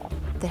small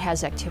that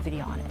has activity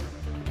on it.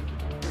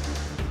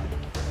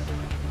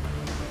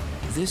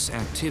 This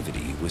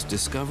activity was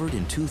discovered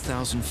in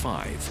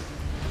 2005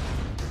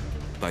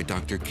 by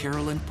Dr.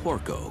 Carolyn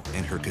Porco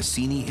and her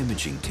Cassini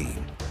imaging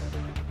team.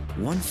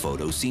 One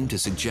photo seemed to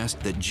suggest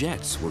that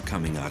jets were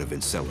coming out of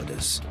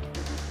Enceladus.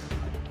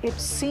 It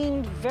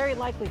seemed very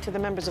likely to the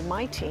members of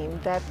my team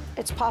that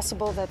it's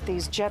possible that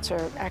these jets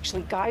are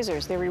actually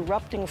geysers. They're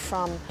erupting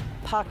from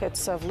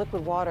pockets of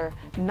liquid water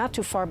not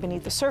too far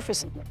beneath the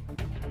surface.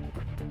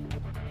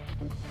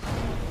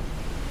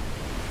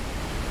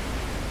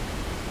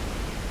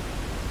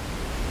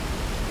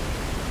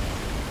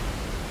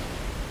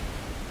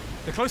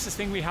 The closest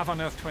thing we have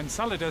on Earth to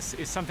Enceladus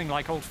is something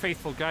like Old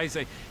Faithful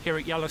Geyser here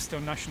at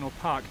Yellowstone National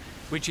Park,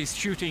 which is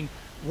shooting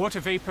water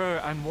vapor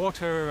and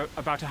water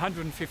about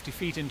 150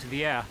 feet into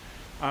the air.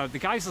 The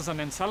geysers on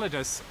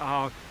Enceladus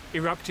are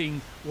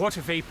erupting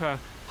water vapor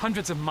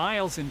hundreds of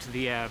miles into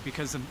the air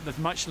because of the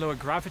much lower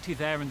gravity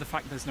there and the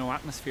fact there's no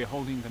atmosphere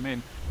holding them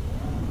in.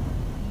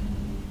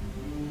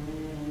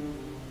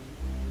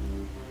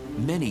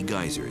 Many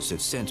geysers have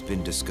since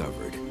been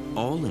discovered,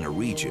 all in a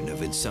region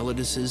of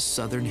Enceladus's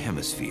southern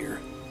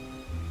hemisphere.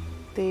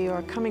 They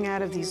are coming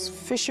out of these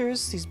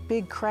fissures, these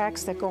big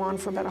cracks that go on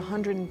for about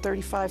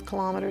 135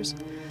 kilometers,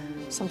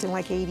 something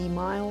like 80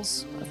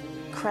 miles of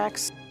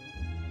cracks.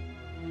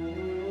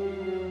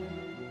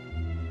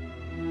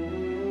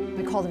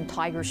 We call them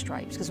tiger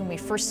stripes because when we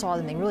first saw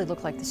them, they really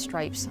looked like the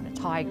stripes on a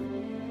tiger.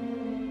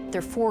 There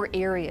are 4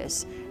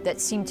 areas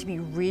that seem to be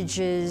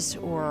ridges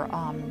or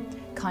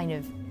kind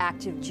of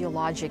active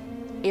geologic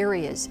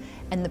areas,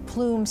 and the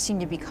plumes seem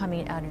to be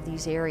coming out of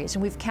these areas.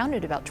 And we've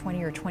counted about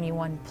 20 or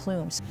 21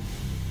 plumes.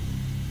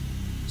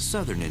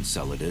 Southern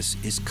Enceladus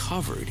is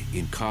covered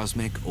in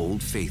cosmic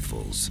Old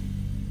Faithfuls.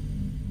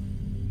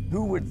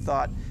 Who would have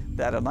thought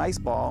that an ice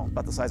ball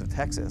about the size of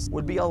Texas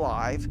would be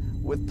alive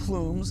with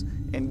plumes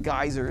and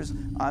geysers?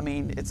 I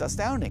mean, it's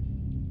astounding.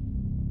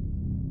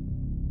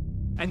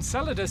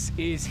 Enceladus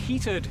is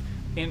heated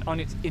in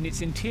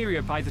its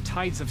interior by the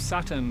tides of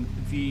Saturn.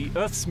 The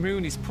Earth's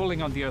moon is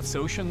pulling on the Earth's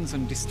oceans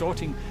and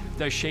distorting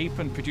their shape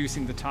and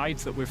producing the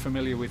tides that we're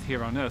familiar with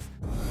here on Earth.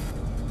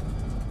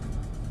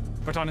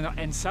 But on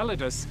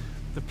Enceladus,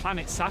 the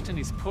planet Saturn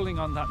is pulling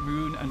on that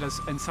moon, and as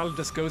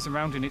Enceladus goes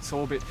around in its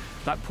orbit,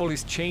 that pull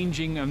is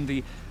changing, and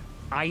the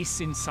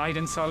ice inside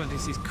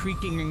Enceladus is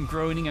creaking and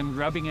groaning and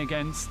rubbing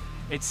against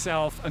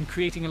itself and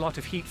creating a lot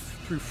of heat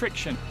through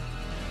friction.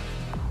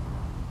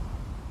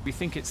 We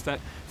think it's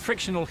that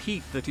frictional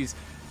heat that is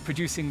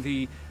producing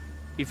the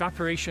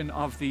evaporation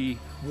of the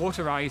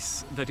water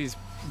ice that is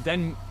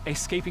then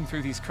escaping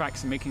through these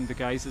cracks and making the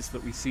geysers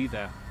that we see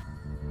there.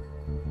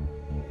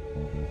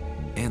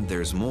 And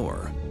there's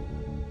more.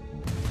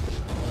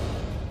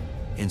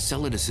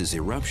 Enceladus's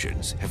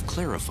eruptions have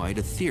clarified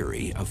a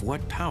theory of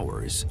what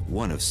powers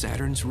one of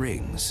Saturn's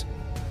rings.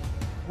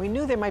 We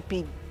knew there might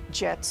be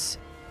jets,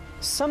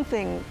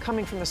 something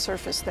coming from the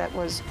surface that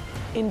was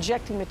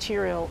injecting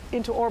material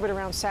into orbit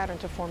around Saturn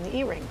to form the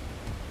E-ring.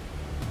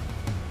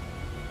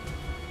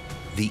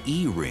 The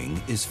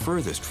E-ring is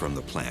furthest from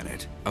the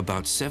planet,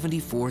 about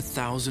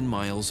 74,000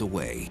 miles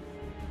away.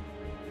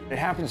 It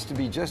happens to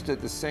be just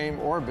at the same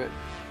orbit,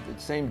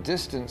 the same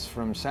distance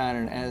from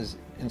Saturn as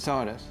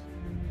Enceladus.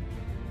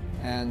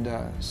 And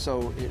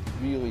so it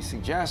really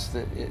suggests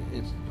that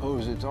it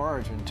owes its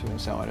origin to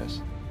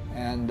Enceladus.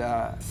 And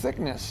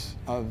thickness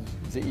of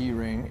the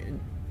E-ring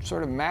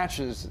sort of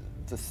matches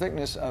the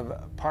thickness of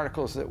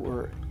particles that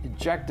were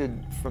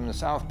ejected from the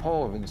south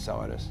pole of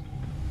Enceladus.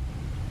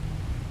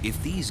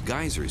 If these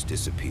geysers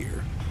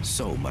disappear,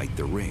 so might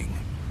the ring.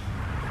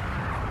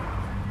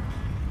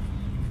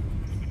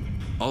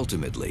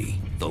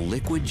 Ultimately, the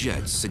liquid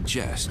jets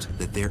suggest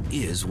that there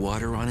is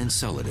water on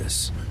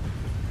Enceladus.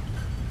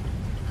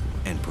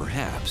 And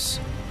perhaps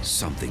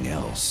something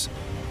else.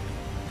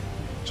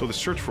 So the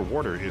search for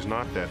water is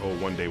not that, oh,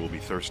 one day we'll be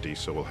thirsty,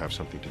 so we'll have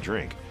something to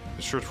drink.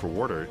 The search for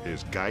water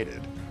is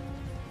guided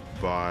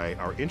by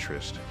our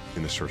interest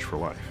in the search for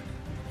life.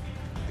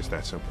 It's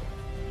that simple.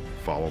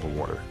 Follow the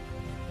water.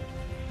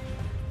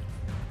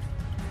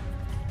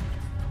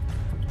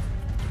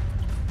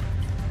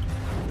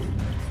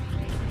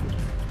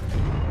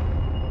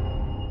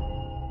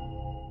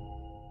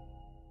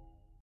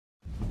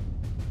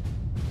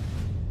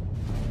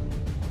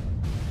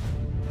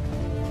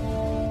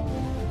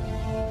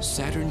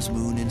 Saturn's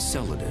moon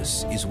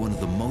Enceladus is one of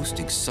the most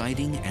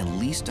exciting and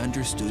least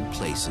understood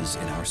places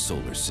in our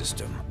solar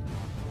system.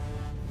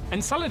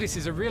 Enceladus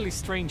is a really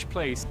strange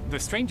place. The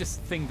strangest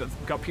thing that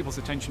got people's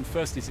attention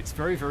first is it's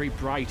very, very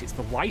bright. It's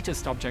the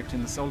whitest object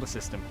in the solar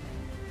system.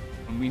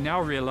 And we now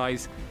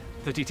realize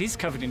that it is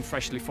covered in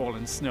freshly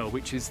fallen snow,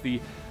 which is the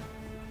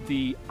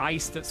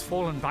ice that's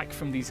fallen back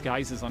from these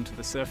geysers onto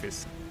the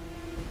surface.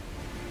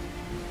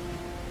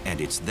 And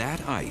it's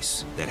that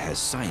ice that has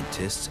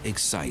scientists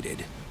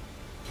excited.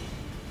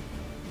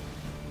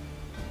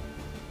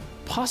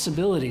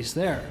 Possibilities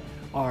there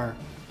are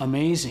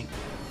amazing.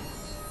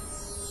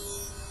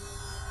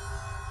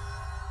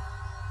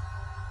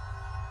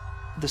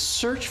 The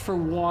search for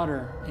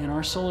water in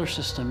our solar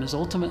system is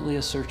ultimately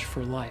a search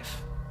for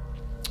life.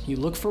 You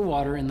look for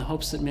water in the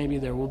hopes that maybe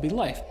there will be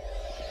life.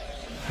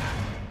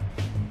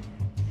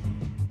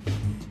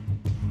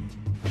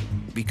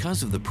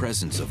 Because of the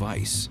presence of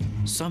ice,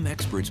 some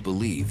experts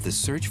believe the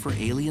search for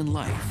alien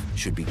life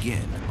should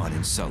begin on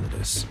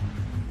Enceladus.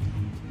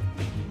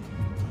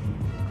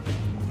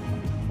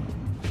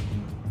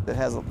 It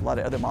has a lot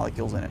of other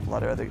molecules in it, a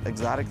lot of other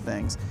exotic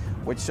things,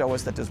 which show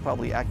us that there's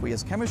probably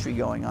aqueous chemistry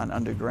going on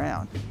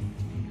underground.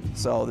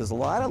 So there's a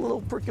lot of little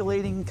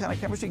percolating kind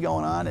of chemistry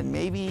going on, and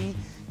maybe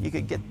you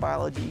could get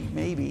biology,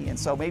 maybe, and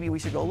so maybe we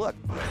should go look.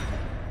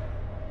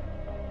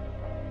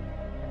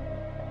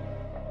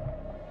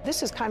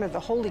 This is kind of the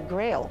holy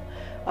grail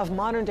of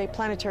modern-day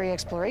planetary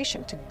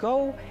exploration, to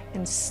go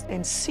and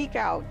seek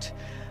out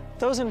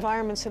those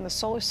environments in the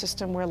solar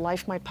system where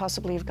life might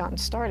possibly have gotten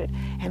started,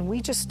 and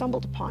we just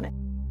stumbled upon it.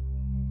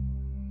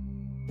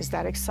 Is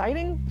that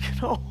exciting?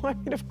 You know, I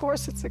mean, of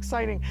course it's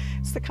exciting.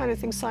 It's the kind of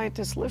thing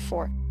scientists live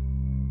for.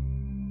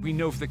 We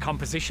know the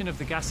composition of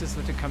the gases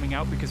that are coming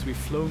out because we've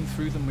flown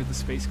through them with the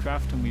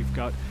spacecraft, and we've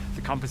got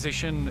the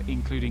composition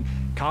including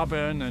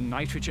carbon and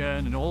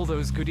nitrogen and all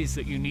those goodies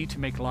that you need to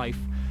make life.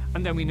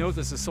 And then we know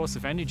there's a source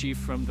of energy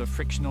from the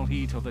frictional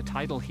heat or the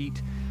tidal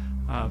heat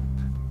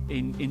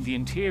in the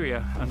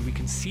interior, and we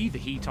can see the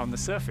heat on the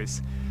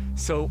surface.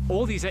 So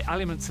all these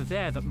elements are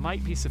there that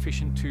might be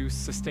sufficient to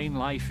sustain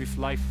life if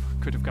life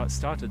could have got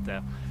started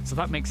there. So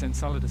that makes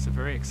Enceladus a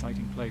very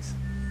exciting place.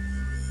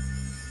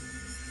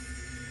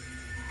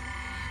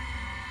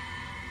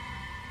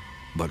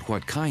 But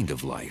what kind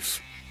of life?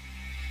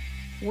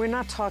 We're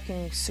not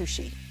talking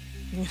sushi,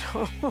 you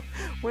know?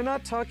 We're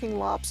not talking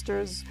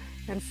lobsters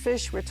and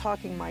fish, we're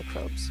talking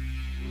microbes.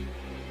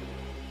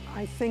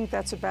 I think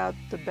that's about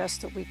the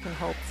best that we can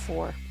hope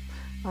for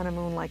on a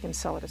moon like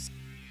Enceladus.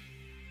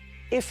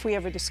 If we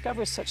ever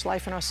discover such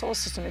life in our solar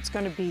system, it's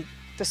going to be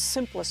the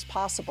simplest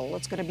possible.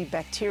 It's going to be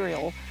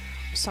bacterial,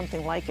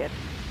 something like it.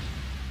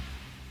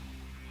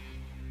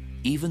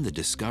 Even the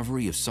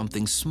discovery of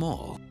something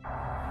small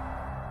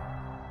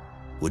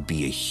would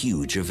be a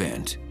huge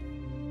event.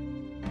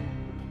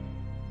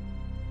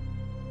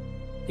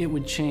 It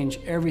would change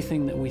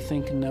everything that we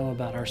think and know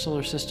about our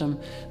solar system,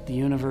 the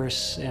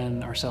universe,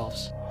 and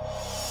ourselves.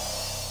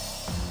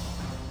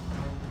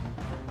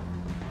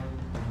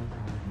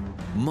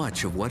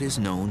 Much of what is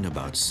known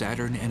about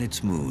Saturn and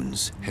its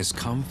moons has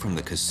come from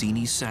the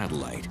Cassini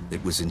satellite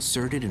that was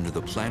inserted into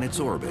the planet's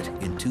orbit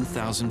in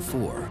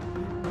 2004.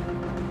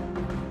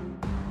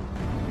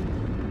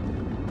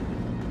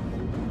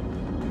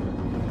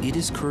 It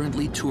is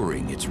currently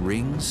touring its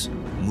rings,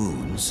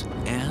 moons,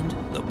 and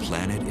the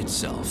planet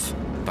itself.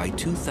 By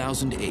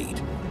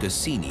 2008,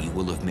 Cassini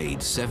will have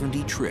made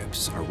 70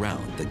 trips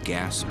around the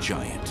gas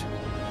giant.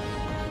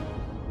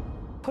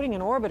 Putting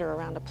an orbiter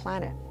around a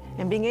planet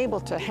and being able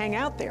to hang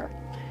out there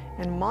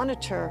and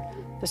monitor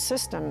the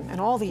system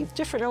and all the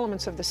different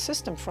elements of the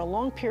system for a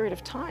long period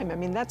of time, I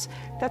mean, that's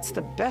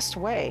the best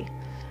way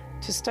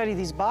to study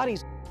these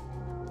bodies.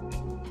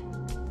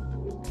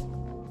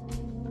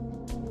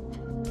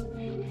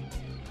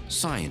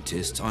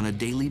 Scientists on a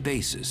daily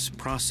basis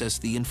process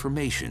the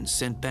information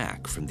sent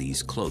back from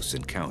these close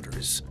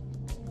encounters.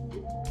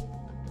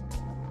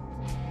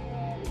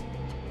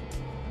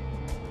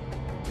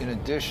 In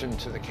addition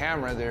to the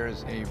camera,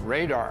 there's a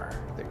radar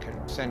that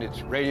can send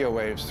its radio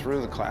waves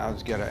through the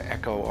clouds, get an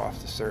echo off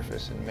the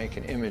surface, and make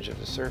an image of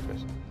the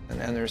surface.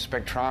 And then there's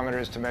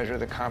spectrometers to measure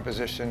the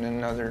composition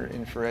and other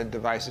infrared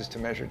devices to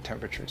measure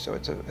temperature. So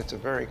it's a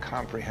very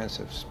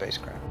comprehensive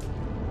spacecraft.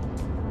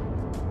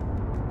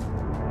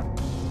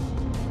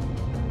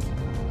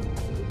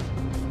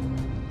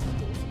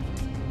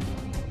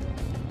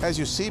 As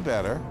you see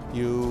better,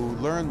 you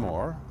learn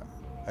more.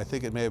 I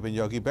think it may have been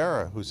Yogi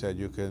Berra who said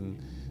you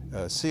can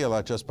see a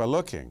lot just by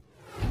looking.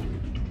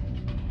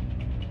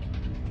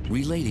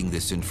 Relating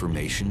this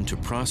information to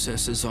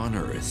processes on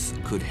Earth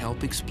could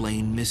help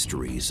explain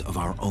mysteries of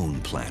our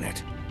own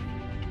planet.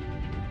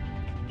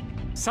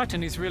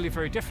 Saturn is really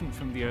very different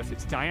from the Earth.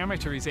 Its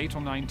diameter is 8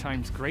 or 9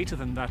 times greater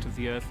than that of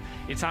the Earth.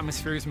 Its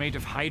atmosphere is made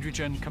of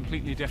hydrogen,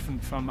 completely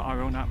different from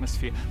our own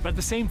atmosphere. But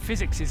the same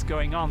physics is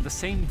going on. The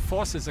same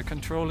forces are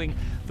controlling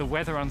the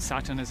weather on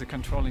Saturn as are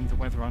controlling the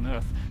weather on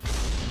Earth.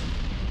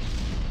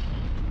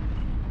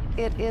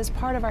 It is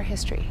part of our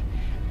history.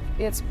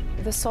 It's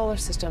the solar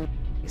system.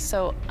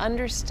 So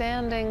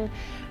understanding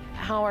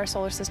how our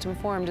solar system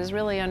formed is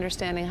really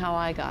understanding how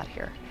I got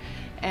here.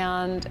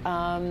 And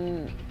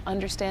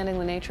understanding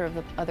the nature of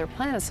the other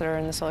planets that are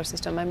in the solar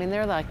system. I mean,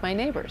 they're like my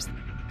neighbors.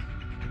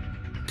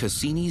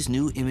 Cassini's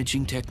new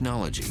imaging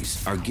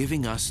technologies are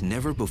giving us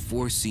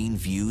never-before-seen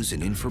views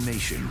and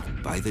information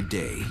by the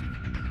day.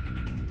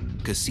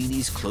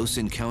 Cassini's close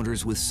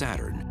encounters with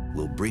Saturn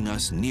will bring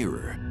us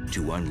nearer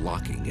to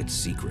unlocking its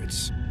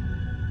secrets.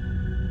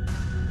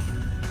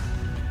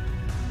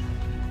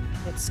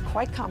 It's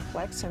quite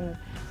complex, and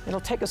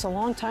it'll take us a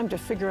long time to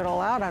figure it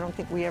all out. I don't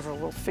think we ever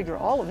will figure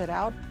all of it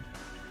out.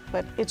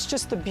 But it's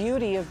just the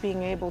beauty of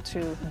being able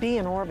to be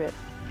in orbit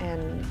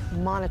and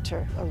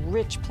monitor a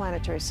rich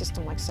planetary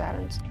system like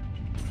Saturn's.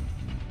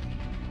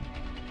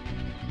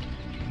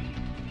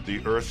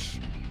 The Earth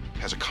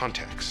has a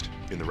context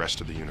in the rest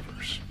of the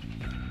universe.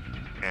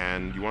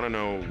 And you want to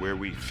know where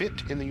we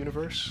fit in the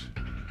universe?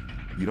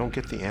 You don't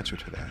get the answer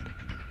to that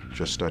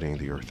just studying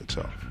the Earth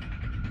itself.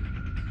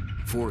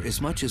 For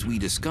as much as we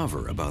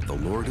discover about the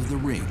Lord of the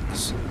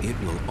Rings, it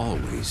will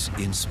always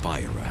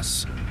inspire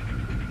us.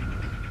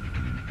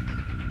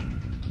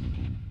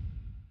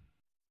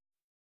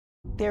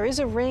 There is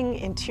a ring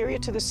interior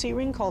to the C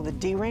ring called the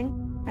D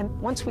ring. And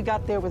once we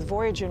got there with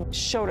Voyager, it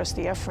showed us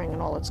the F ring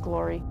in all its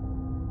glory.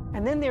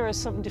 And then there are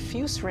some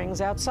diffuse rings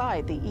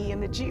outside, the E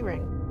and the G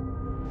ring.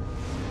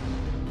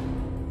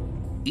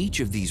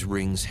 Each of these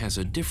rings has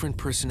a different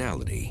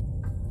personality.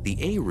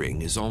 The A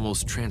ring is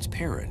almost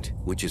transparent,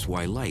 which is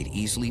why light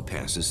easily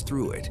passes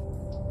through it.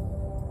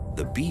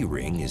 The B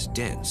ring is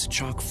dense,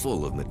 chock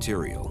full of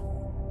material.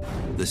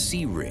 The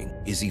C ring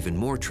is even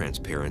more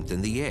transparent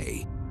than the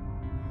A,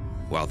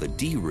 while the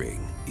D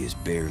ring is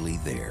barely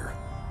there.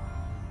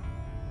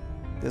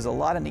 There's a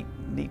lot of neat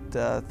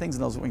things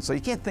in those rings. So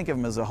you can't think of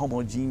them as a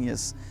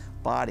homogeneous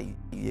body.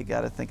 You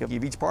got to think of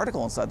each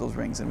particle inside those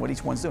rings and what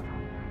each one's doing.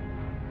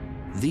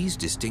 These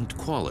distinct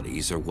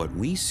qualities are what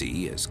we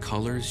see as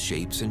colors,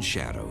 shapes, and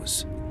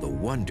shadows, the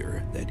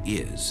wonder that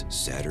is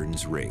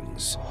Saturn's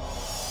rings.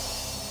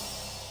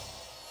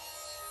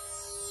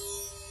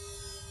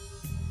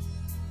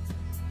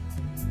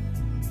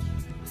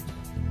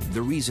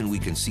 The reason we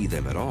can see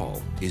them at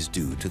all is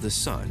due to the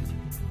sun.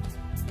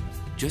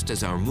 Just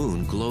as our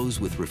moon glows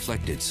with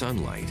reflected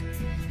sunlight,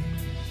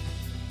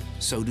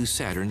 so do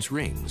Saturn's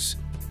rings.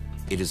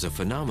 It is a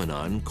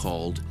phenomenon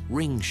called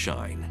ring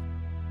shine.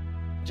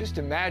 Just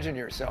imagine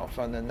yourself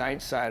on the night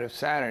side of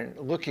Saturn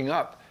looking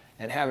up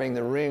and having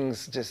the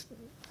rings just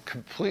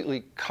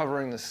completely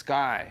covering the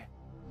sky.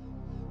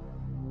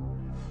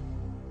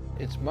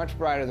 It's much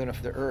brighter than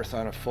the Earth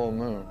on a full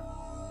moon.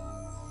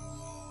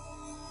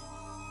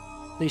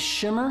 They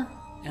shimmer,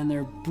 and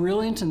they're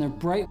brilliant, and they're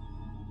bright.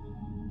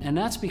 And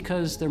that's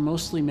because they're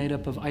mostly made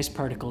up of ice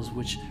particles,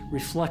 which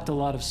reflect a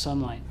lot of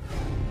sunlight.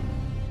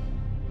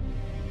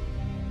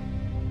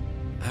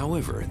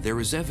 However,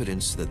 there is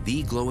evidence that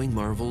the glowing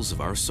marvels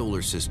of our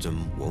solar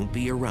system won't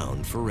be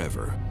around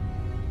forever.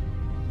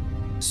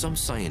 Some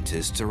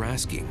scientists are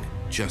asking,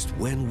 just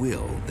when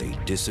will they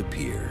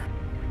disappear?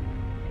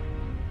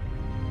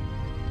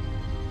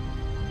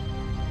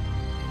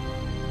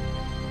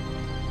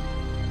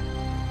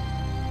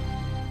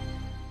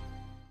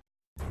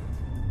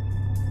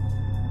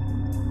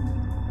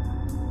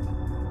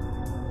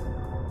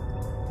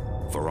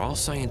 For all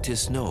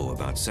scientists know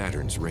about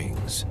Saturn's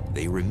rings,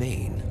 they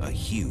remain a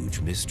huge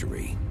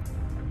mystery.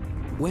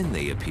 When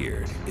they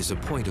appeared is a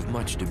point of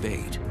much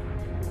debate.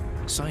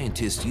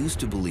 Scientists used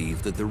to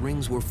believe that the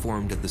rings were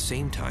formed at the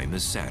same time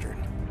as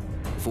Saturn,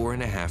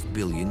 4.5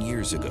 billion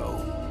years ago.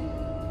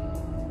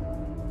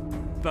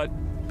 But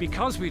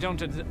because we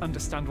don't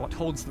understand what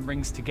holds the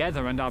rings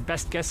together, and our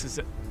best guess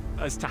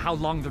as to how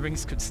long the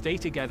rings could stay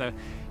together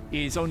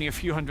is only a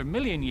few 100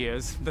 million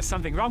years, there's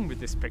something wrong with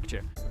this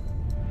picture.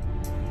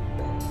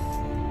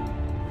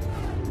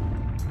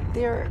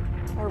 There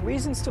are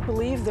reasons to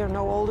believe they're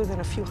no older than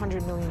a few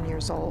 100 million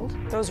years old.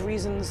 Those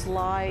reasons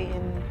lie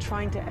in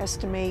trying to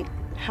estimate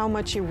how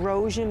much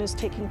erosion is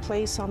taking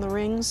place on the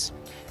rings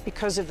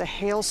because of the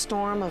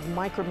hailstorm of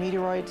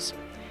micrometeoroids,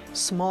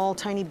 small,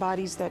 tiny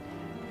bodies that,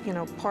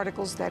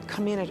 particles that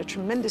come in at a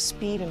tremendous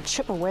speed and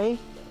chip away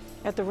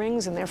at the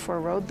rings and therefore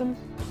erode them.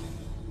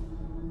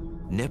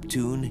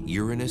 Neptune,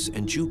 Uranus,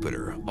 and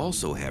Jupiter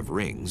also have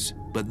rings,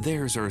 but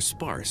theirs are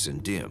sparse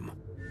and dim.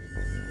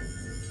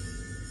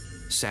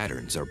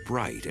 Saturn's are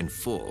bright and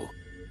full,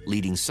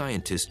 leading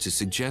scientists to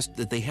suggest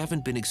that they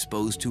haven't been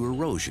exposed to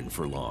erosion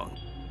for long,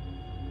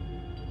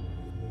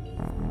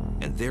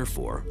 and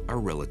therefore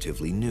are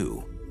relatively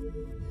new.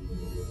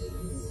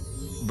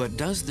 But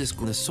does this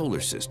make the solar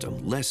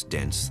system less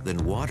dense than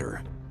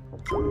water?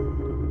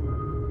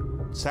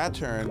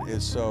 Saturn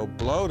is so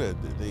bloated,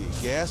 the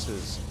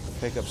gases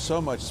take up so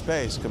much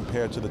space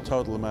compared to the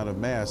total amount of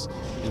mass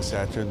in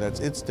Saturn that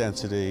its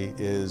density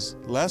is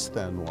less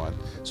than 1.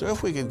 So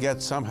if we could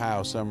get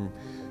somehow some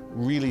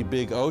really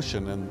big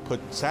ocean and put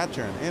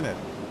Saturn in it,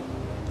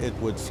 it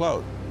would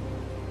float.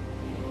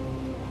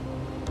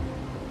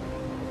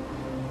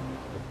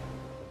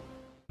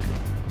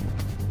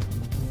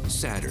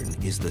 Saturn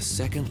is the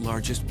second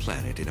largest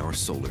planet in our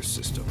solar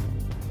system.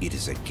 It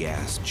is a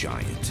gas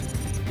giant,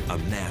 a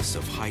mass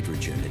of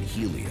hydrogen and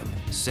helium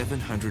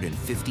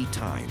 750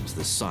 times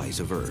the size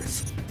of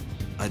Earth.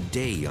 A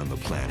day on the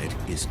planet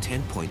is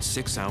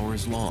 10.6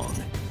 hours long,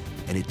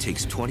 and it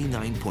takes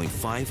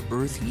 29.5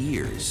 Earth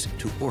years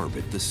to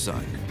orbit the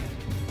Sun.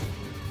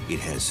 It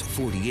has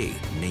 48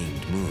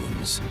 named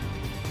moons.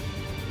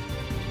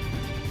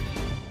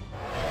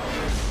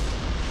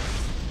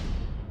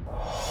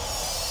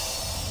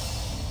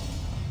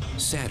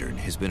 Saturn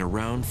has been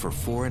around for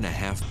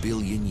 4.5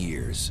 billion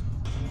years.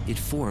 It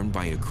formed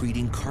by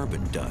accreting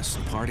carbon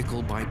dust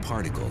particle by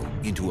particle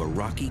into a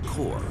rocky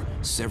core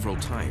several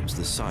times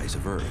the size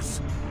of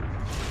Earth.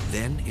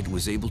 Then it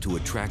was able to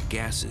attract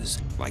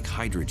gases like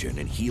hydrogen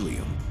and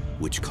helium,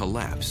 which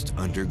collapsed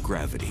under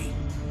gravity.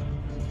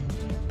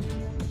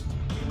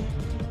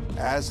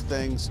 As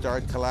things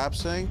started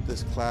collapsing,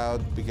 this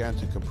cloud began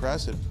to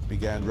compress. It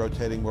began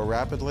rotating more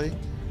rapidly.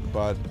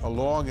 But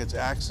along its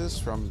axis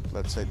from,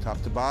 let's say, top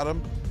to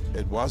bottom,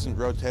 it wasn't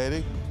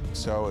rotating,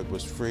 so it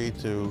was free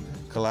to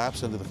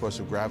collapse under the force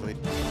of gravity.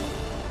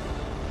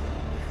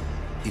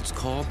 It's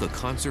called the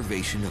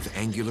conservation of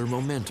angular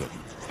momentum,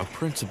 a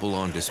principle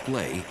on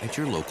display at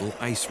your local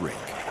ice rink.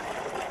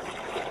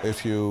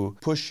 If you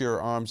push your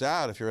arms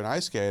out, if you're an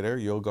ice skater,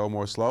 you'll go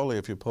more slowly.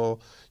 If you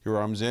pull your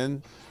arms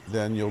in,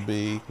 then you'll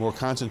be more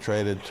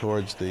concentrated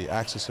towards the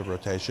axis of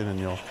rotation and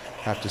you'll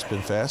have to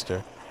spin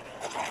faster.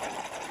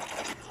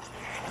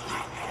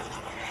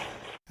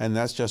 And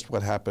that's just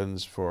what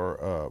happens for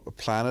a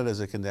planet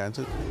as it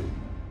condenses.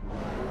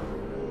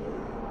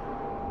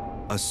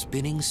 A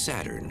spinning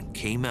Saturn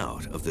came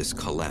out of this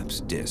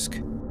collapsed disk.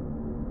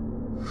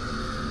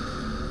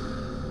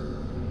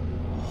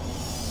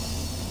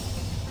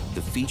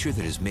 The feature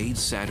that has made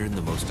Saturn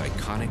the most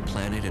iconic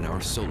planet in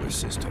our solar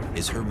system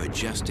is her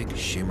majestic,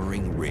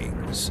 shimmering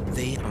rings.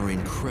 They are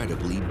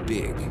incredibly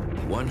big,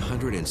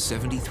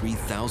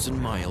 173,000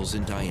 miles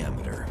in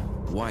diameter,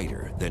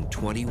 wider than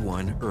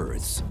 21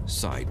 Earths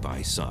side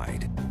by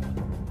side.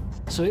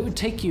 So it would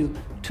take you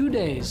 2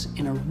 days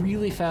in a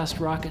really fast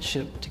rocket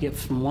ship to get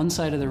from one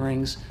side of the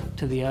rings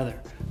to the other.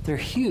 They're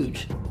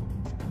huge.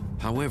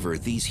 However,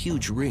 these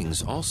huge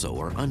rings also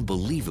are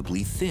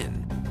unbelievably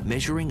thin,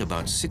 measuring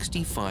about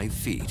 65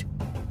 feet.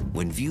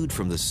 When viewed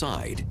from the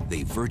side,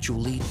 they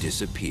virtually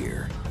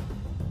disappear.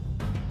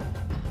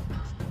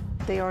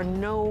 They are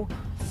no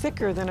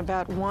thicker than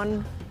about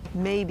 1,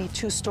 maybe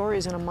 2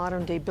 stories in a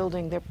modern-day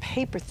building. They're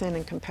paper thin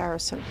in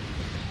comparison.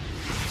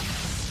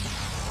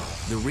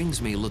 The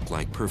rings may look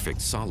like perfect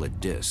solid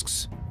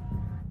disks.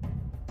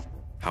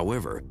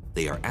 However,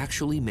 they are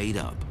actually made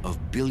up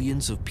of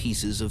billions of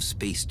pieces of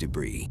space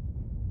debris.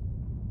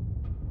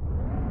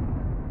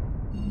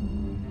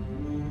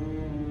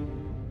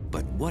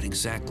 But what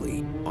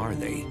exactly are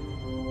they?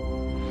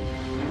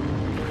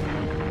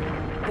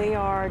 They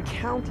are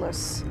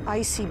countless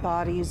icy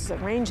bodies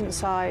that range in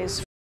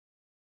size.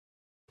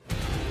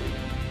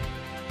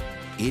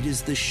 It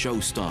is the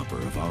showstopper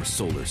of our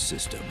solar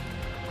system.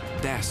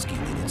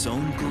 Basking in its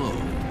own glow,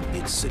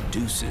 it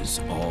seduces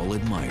all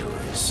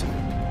admirers.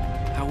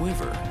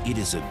 However, it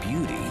is a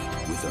beauty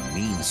with a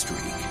mean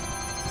streak.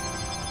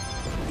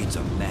 It's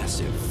a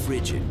massive,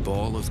 frigid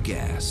ball of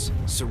gas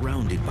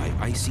surrounded by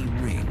icy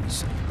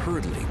rings,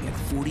 hurtling at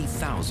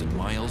 40,000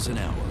 miles an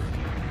hour.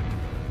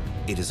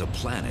 It is a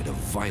planet of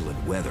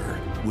violent weather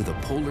with a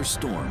polar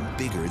storm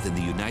bigger than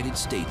the United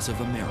States of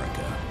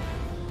America.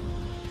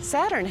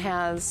 Saturn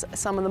has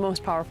some of the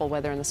most powerful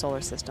weather in the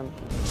solar system.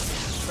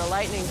 The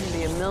lightning can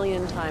be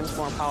 1,000,000 times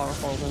more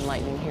powerful than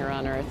lightning here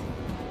on Earth.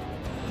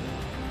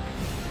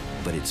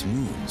 But its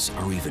moons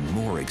are even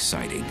more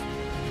exciting.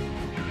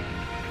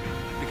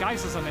 The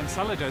geysers on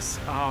Enceladus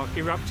are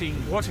erupting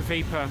water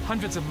vapor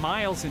hundreds of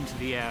miles into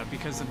the air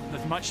because of the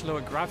much lower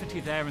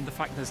gravity there and the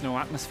fact there's no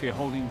atmosphere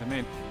holding them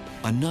in.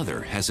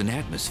 Another has an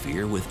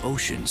atmosphere with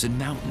oceans and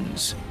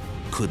mountains.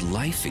 Could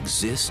life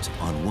exist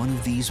on one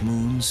of these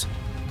moons?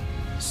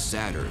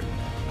 Saturn,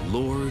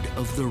 Lord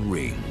of the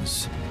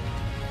Rings.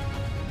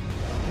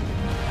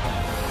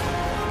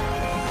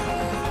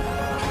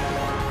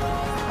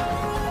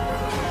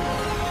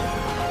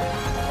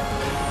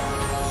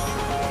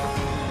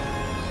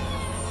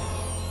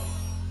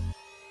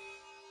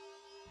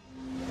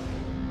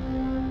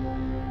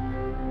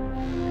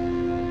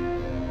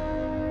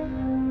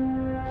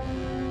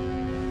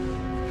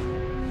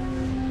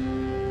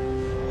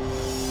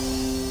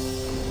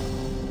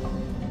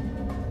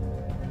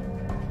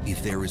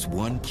 If there is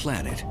one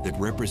planet that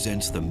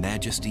represents the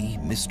majesty,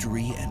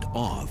 mystery, and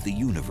awe of the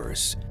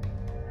universe,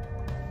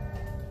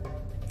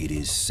 it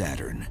is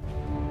Saturn.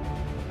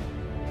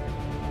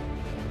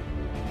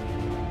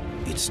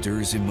 It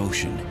stirs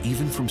emotion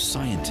even from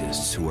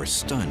scientists who are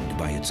stunned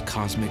by its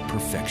cosmic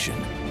perfection.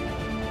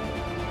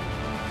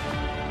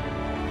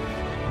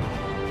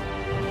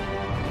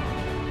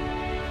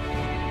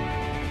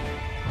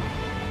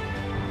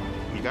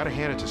 You gotta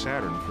hand it to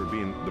Saturn for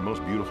being the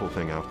most beautiful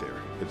thing out there.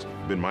 It's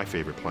been my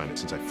favorite planet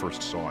since I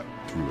first saw it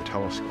through a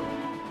telescope.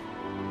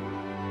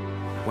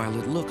 While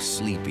it looks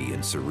sleepy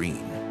and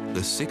serene,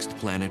 the sixth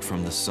planet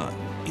from the Sun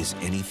is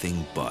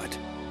anything but.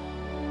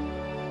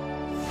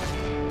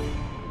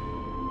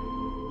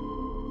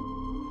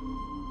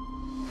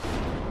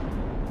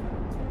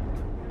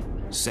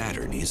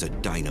 Saturn is a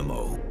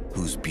dynamo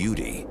whose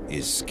beauty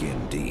is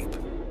skin deep.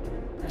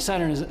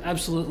 Saturn is an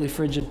absolutely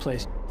frigid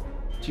place.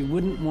 You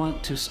wouldn't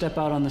want to step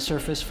out on the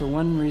surface. For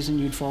one reason,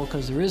 you'd fall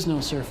because there is no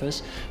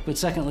surface, but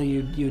secondly,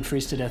 you'd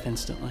freeze to death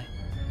instantly.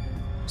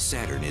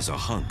 Saturn is a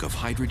hunk of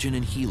hydrogen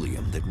and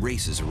helium that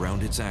races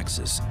around its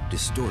axis,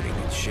 distorting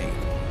its shape.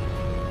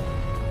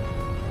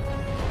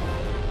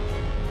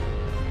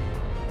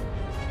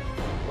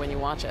 When you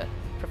watch a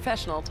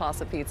professional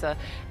toss a pizza,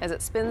 as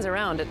it spins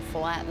around, it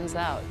flattens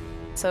out.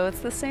 So it's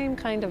the same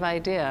kind of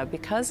idea.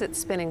 Because it's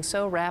spinning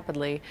so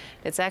rapidly,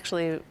 it's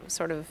actually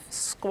sort of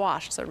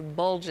squashed, sort of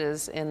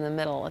bulges in the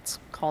middle. It's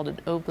called an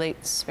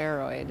oblate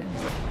spheroid.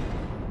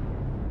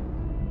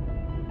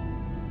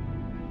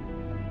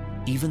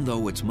 Even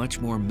though it's much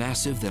more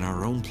massive than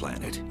our own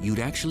planet, you'd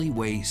actually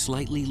weigh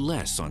slightly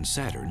less on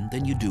Saturn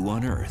than you do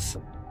on Earth.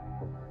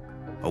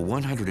 A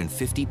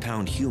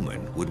 150-pound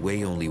human would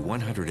weigh only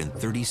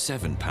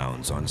 137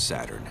 pounds on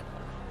Saturn.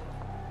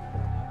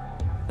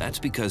 That's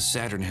because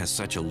Saturn has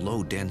such a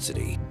low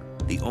density,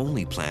 the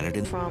only planet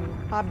in...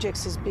 From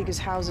objects as big as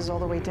houses all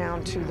the way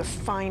down to the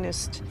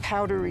finest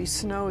powdery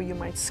snow you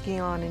might ski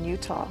on in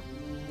Utah.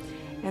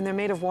 And they're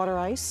made of water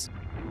ice.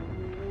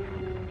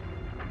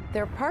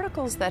 They're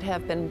particles that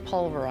have been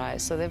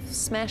pulverized, so they've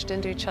smashed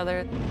into each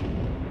other.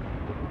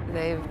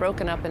 They've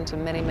broken up into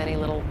many, many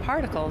little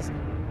particles.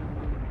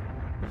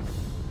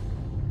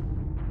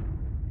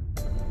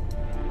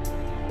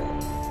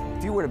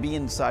 If you were to be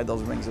inside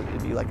those rings,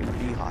 it'd be like in a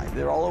beehive.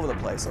 They're all over the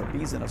place, so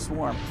bees in a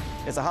swarm.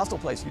 It's a hostile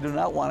place. You do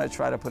not want to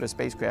try to put a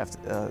spacecraft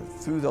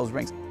through those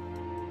rings.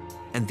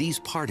 And these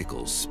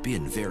particles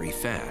spin very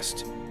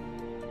fast.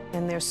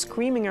 And they're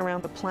screaming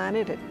around the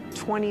planet at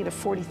 20 to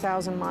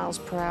 40,000 miles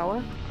per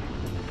hour.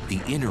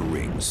 The inner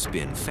rings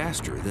spin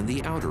faster than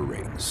the outer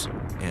rings,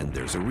 and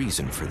there's a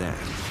reason for that.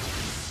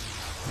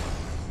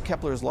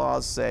 Kepler's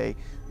laws say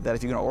that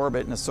if you're going to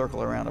orbit in a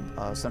circle around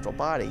a central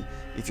body,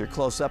 if you're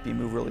close up, you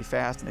move really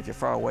fast, and if you're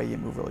far away, you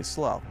move really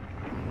slow.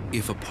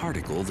 If a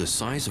particle the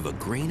size of a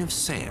grain of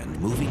sand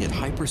moving at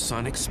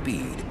hypersonic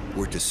speed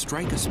were to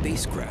strike a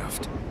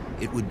spacecraft,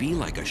 it would be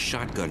like a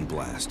shotgun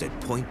blast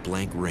at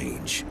point-blank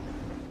range.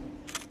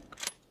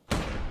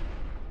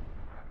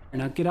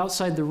 Now get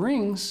outside the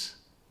rings,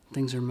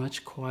 things are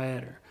much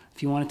quieter.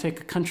 If you want to take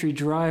a country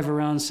drive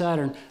around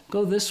Saturn,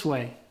 go this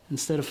way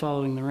instead of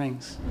following the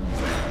rings.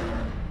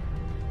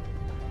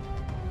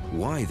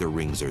 Why the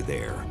rings are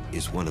there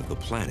is one of the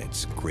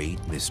planet's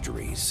great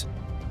mysteries.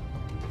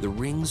 The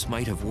rings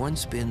might have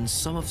once been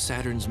some of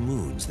Saturn's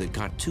moons that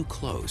got too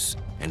close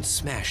and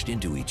smashed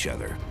into each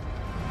other.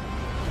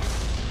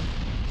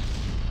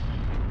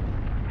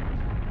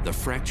 The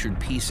fractured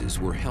pieces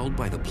were held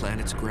by the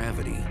planet's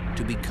gravity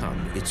to become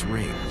its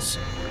rings.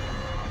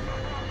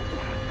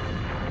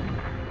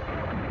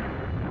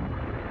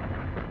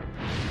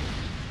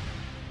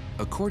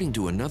 According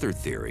to another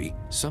theory,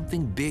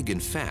 something big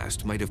and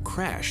fast might have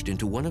crashed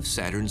into one of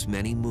Saturn's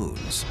many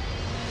moons.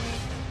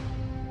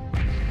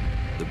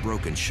 The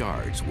broken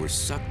shards were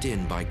sucked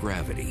in by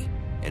gravity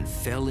and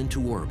fell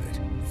into orbit,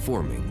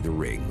 forming the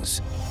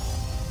rings.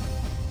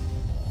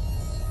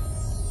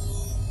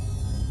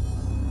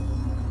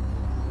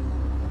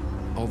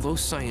 Although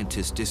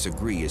scientists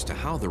disagree as to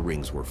how the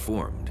rings were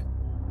formed,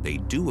 they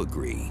do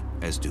agree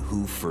as to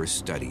who first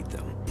studied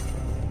them.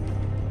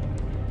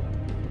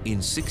 In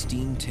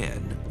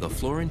 1610, the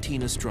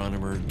Florentine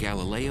astronomer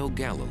Galileo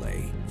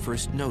Galilei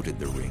first noted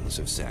the rings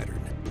of Saturn.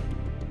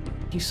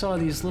 He saw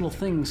these little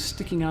things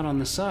sticking out on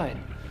the side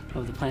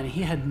of the planet.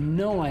 He had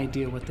no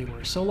idea what they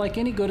were. So like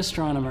any good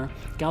astronomer,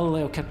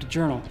 Galileo kept a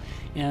journal,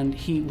 and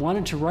he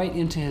wanted to write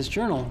into his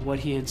journal what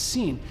he had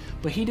seen,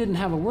 but he didn't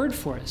have a word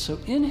for it. So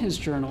in his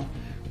journal,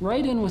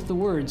 right in with the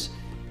words,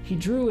 he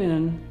drew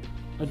in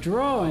a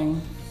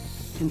drawing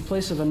in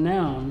place of a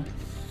noun,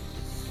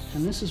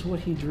 and this is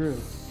what he drew.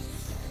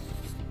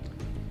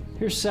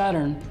 Here's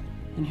Saturn,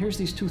 and here's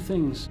these two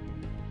things.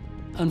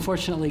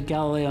 Unfortunately,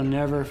 Galileo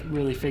never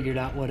really figured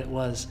out what it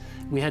was.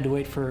 We had to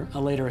wait for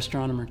a later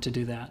astronomer to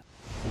do that.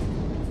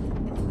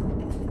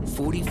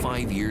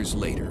 45 years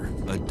later,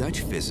 a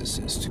Dutch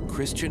physicist,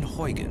 Christian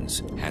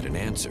Huygens, had an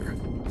answer.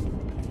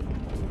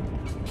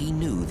 He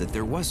knew that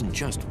there wasn't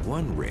just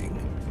one ring,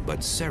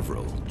 but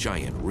several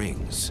giant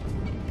rings.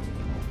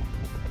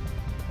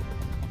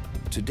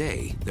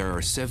 Today, there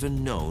are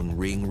 7 known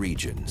ring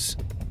regions.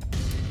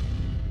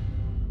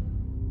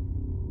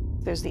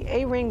 There's the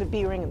A ring, the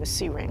B ring, and the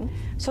C ring.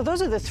 So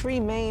those are the 3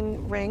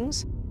 main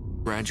rings.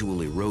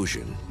 Gradual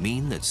erosion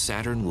mean that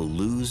Saturn will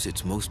lose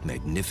its most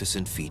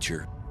magnificent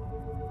feature.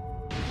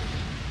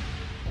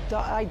 The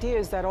idea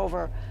is that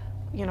over,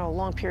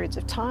 long periods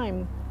of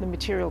time, the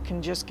material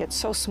can just get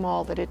so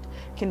small that it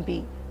can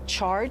be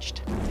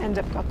charged, end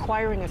up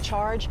acquiring a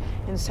charge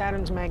in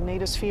Saturn's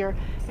magnetosphere,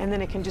 and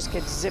then it can just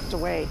get zipped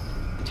away,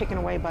 taken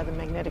away by the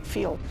magnetic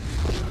field.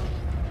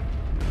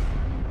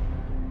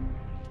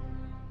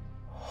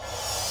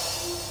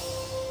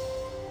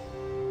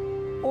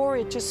 Or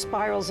it just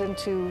spirals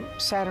into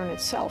Saturn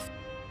itself.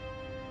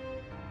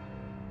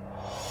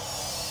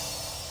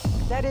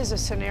 That is a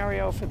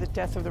scenario for the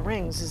death of the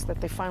rings, is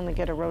that they finally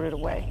get eroded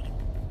away.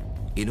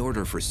 In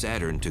order for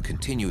Saturn to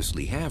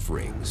continuously have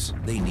rings,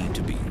 they need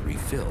to be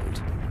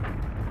refilled.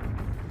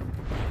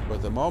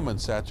 At the moment,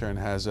 Saturn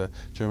has a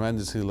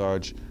tremendously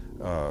large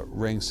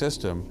ring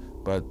system,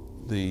 but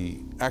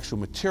the actual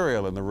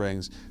material in the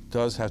rings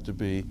does have to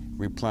be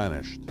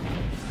replenished.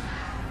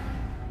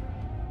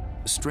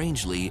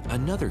 Strangely,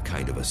 another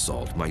kind of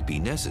assault might be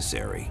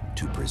necessary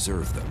to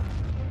preserve them.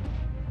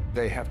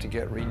 They have to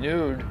get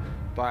renewed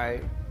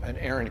by an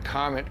errant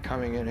comet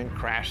coming in and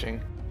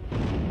crashing,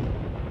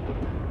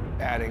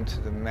 adding to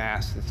the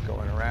mass that's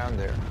going around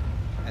there.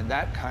 And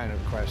that kind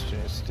of question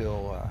is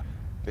still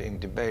being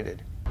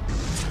debated.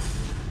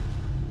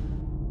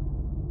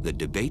 The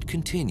debate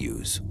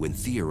continues when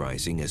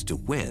theorizing as to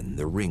when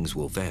the rings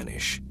will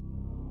vanish.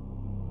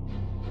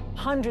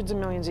 Hundreds of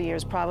millions of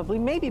years, probably,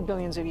 maybe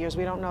billions of years,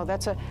 we don't know.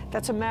 That's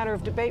a matter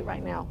of debate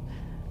right now.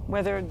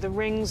 Whether the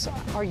rings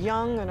are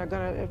young and are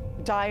going to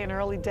die an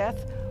early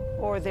death,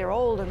 or they're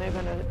old and they're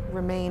going to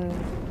remain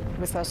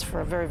with us for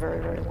a very, very,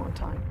 very long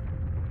time.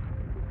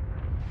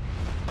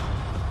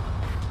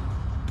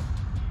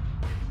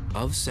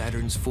 Of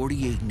Saturn's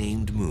 48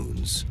 named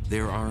moons,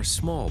 there are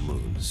small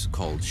moons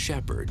called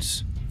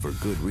shepherds, for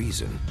good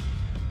reason.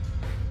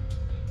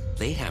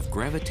 They have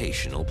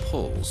gravitational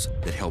pulls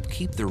that help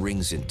keep the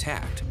rings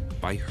intact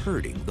by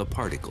hurting the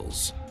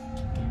particles.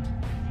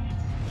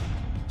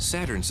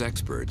 Saturn's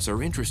experts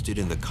are interested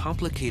in the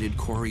complicated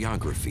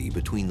choreography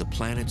between the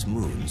planet's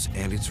moons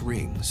and its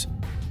rings.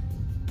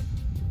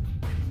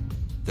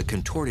 The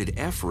contorted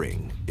F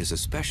ring is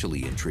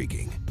especially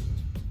intriguing.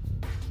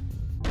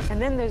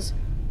 And then there's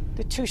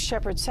the two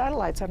shepherd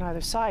satellites on either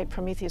side,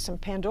 Prometheus and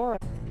Pandora.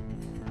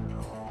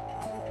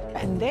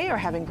 And they are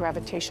having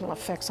gravitational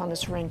effects on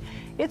this ring.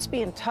 It's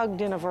being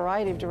tugged in a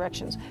variety of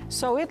directions.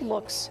 So it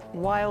looks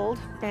wild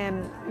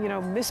and,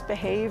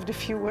 misbehaved,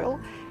 if you will.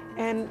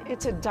 And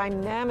it's a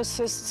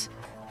dynamicist's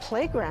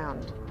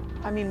playground.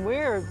 I mean,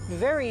 we're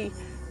very,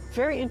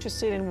 very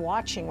interested in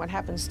watching what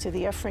happens to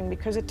the F ring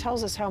because it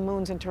tells us how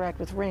moons interact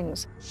with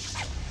rings.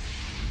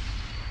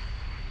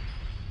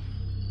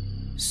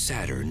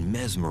 Saturn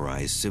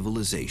mesmerized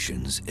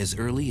civilizations as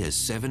early as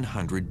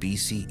 700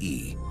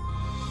 BCE,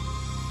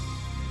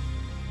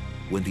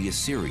 when the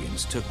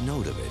Assyrians took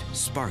note of it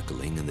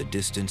sparkling in the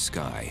distant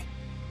sky.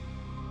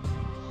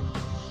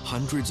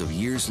 Hundreds of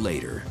years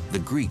later, the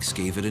Greeks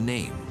gave it a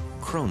name,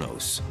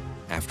 Kronos,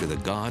 after the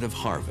god of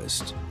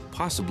harvest,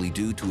 possibly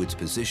due to its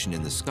position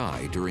in the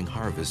sky during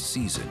harvest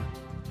season.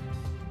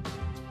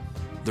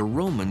 The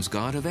Romans'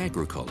 god of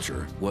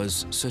agriculture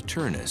was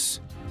Saturnus,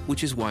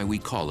 which is why we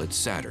call it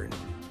Saturn.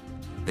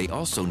 They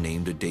also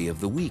named a day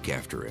of the week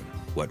after him,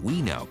 what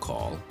we now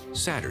call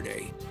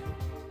Saturday.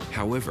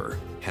 However,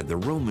 had the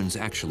Romans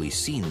actually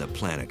seen the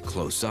planet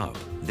close up,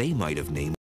 they might have named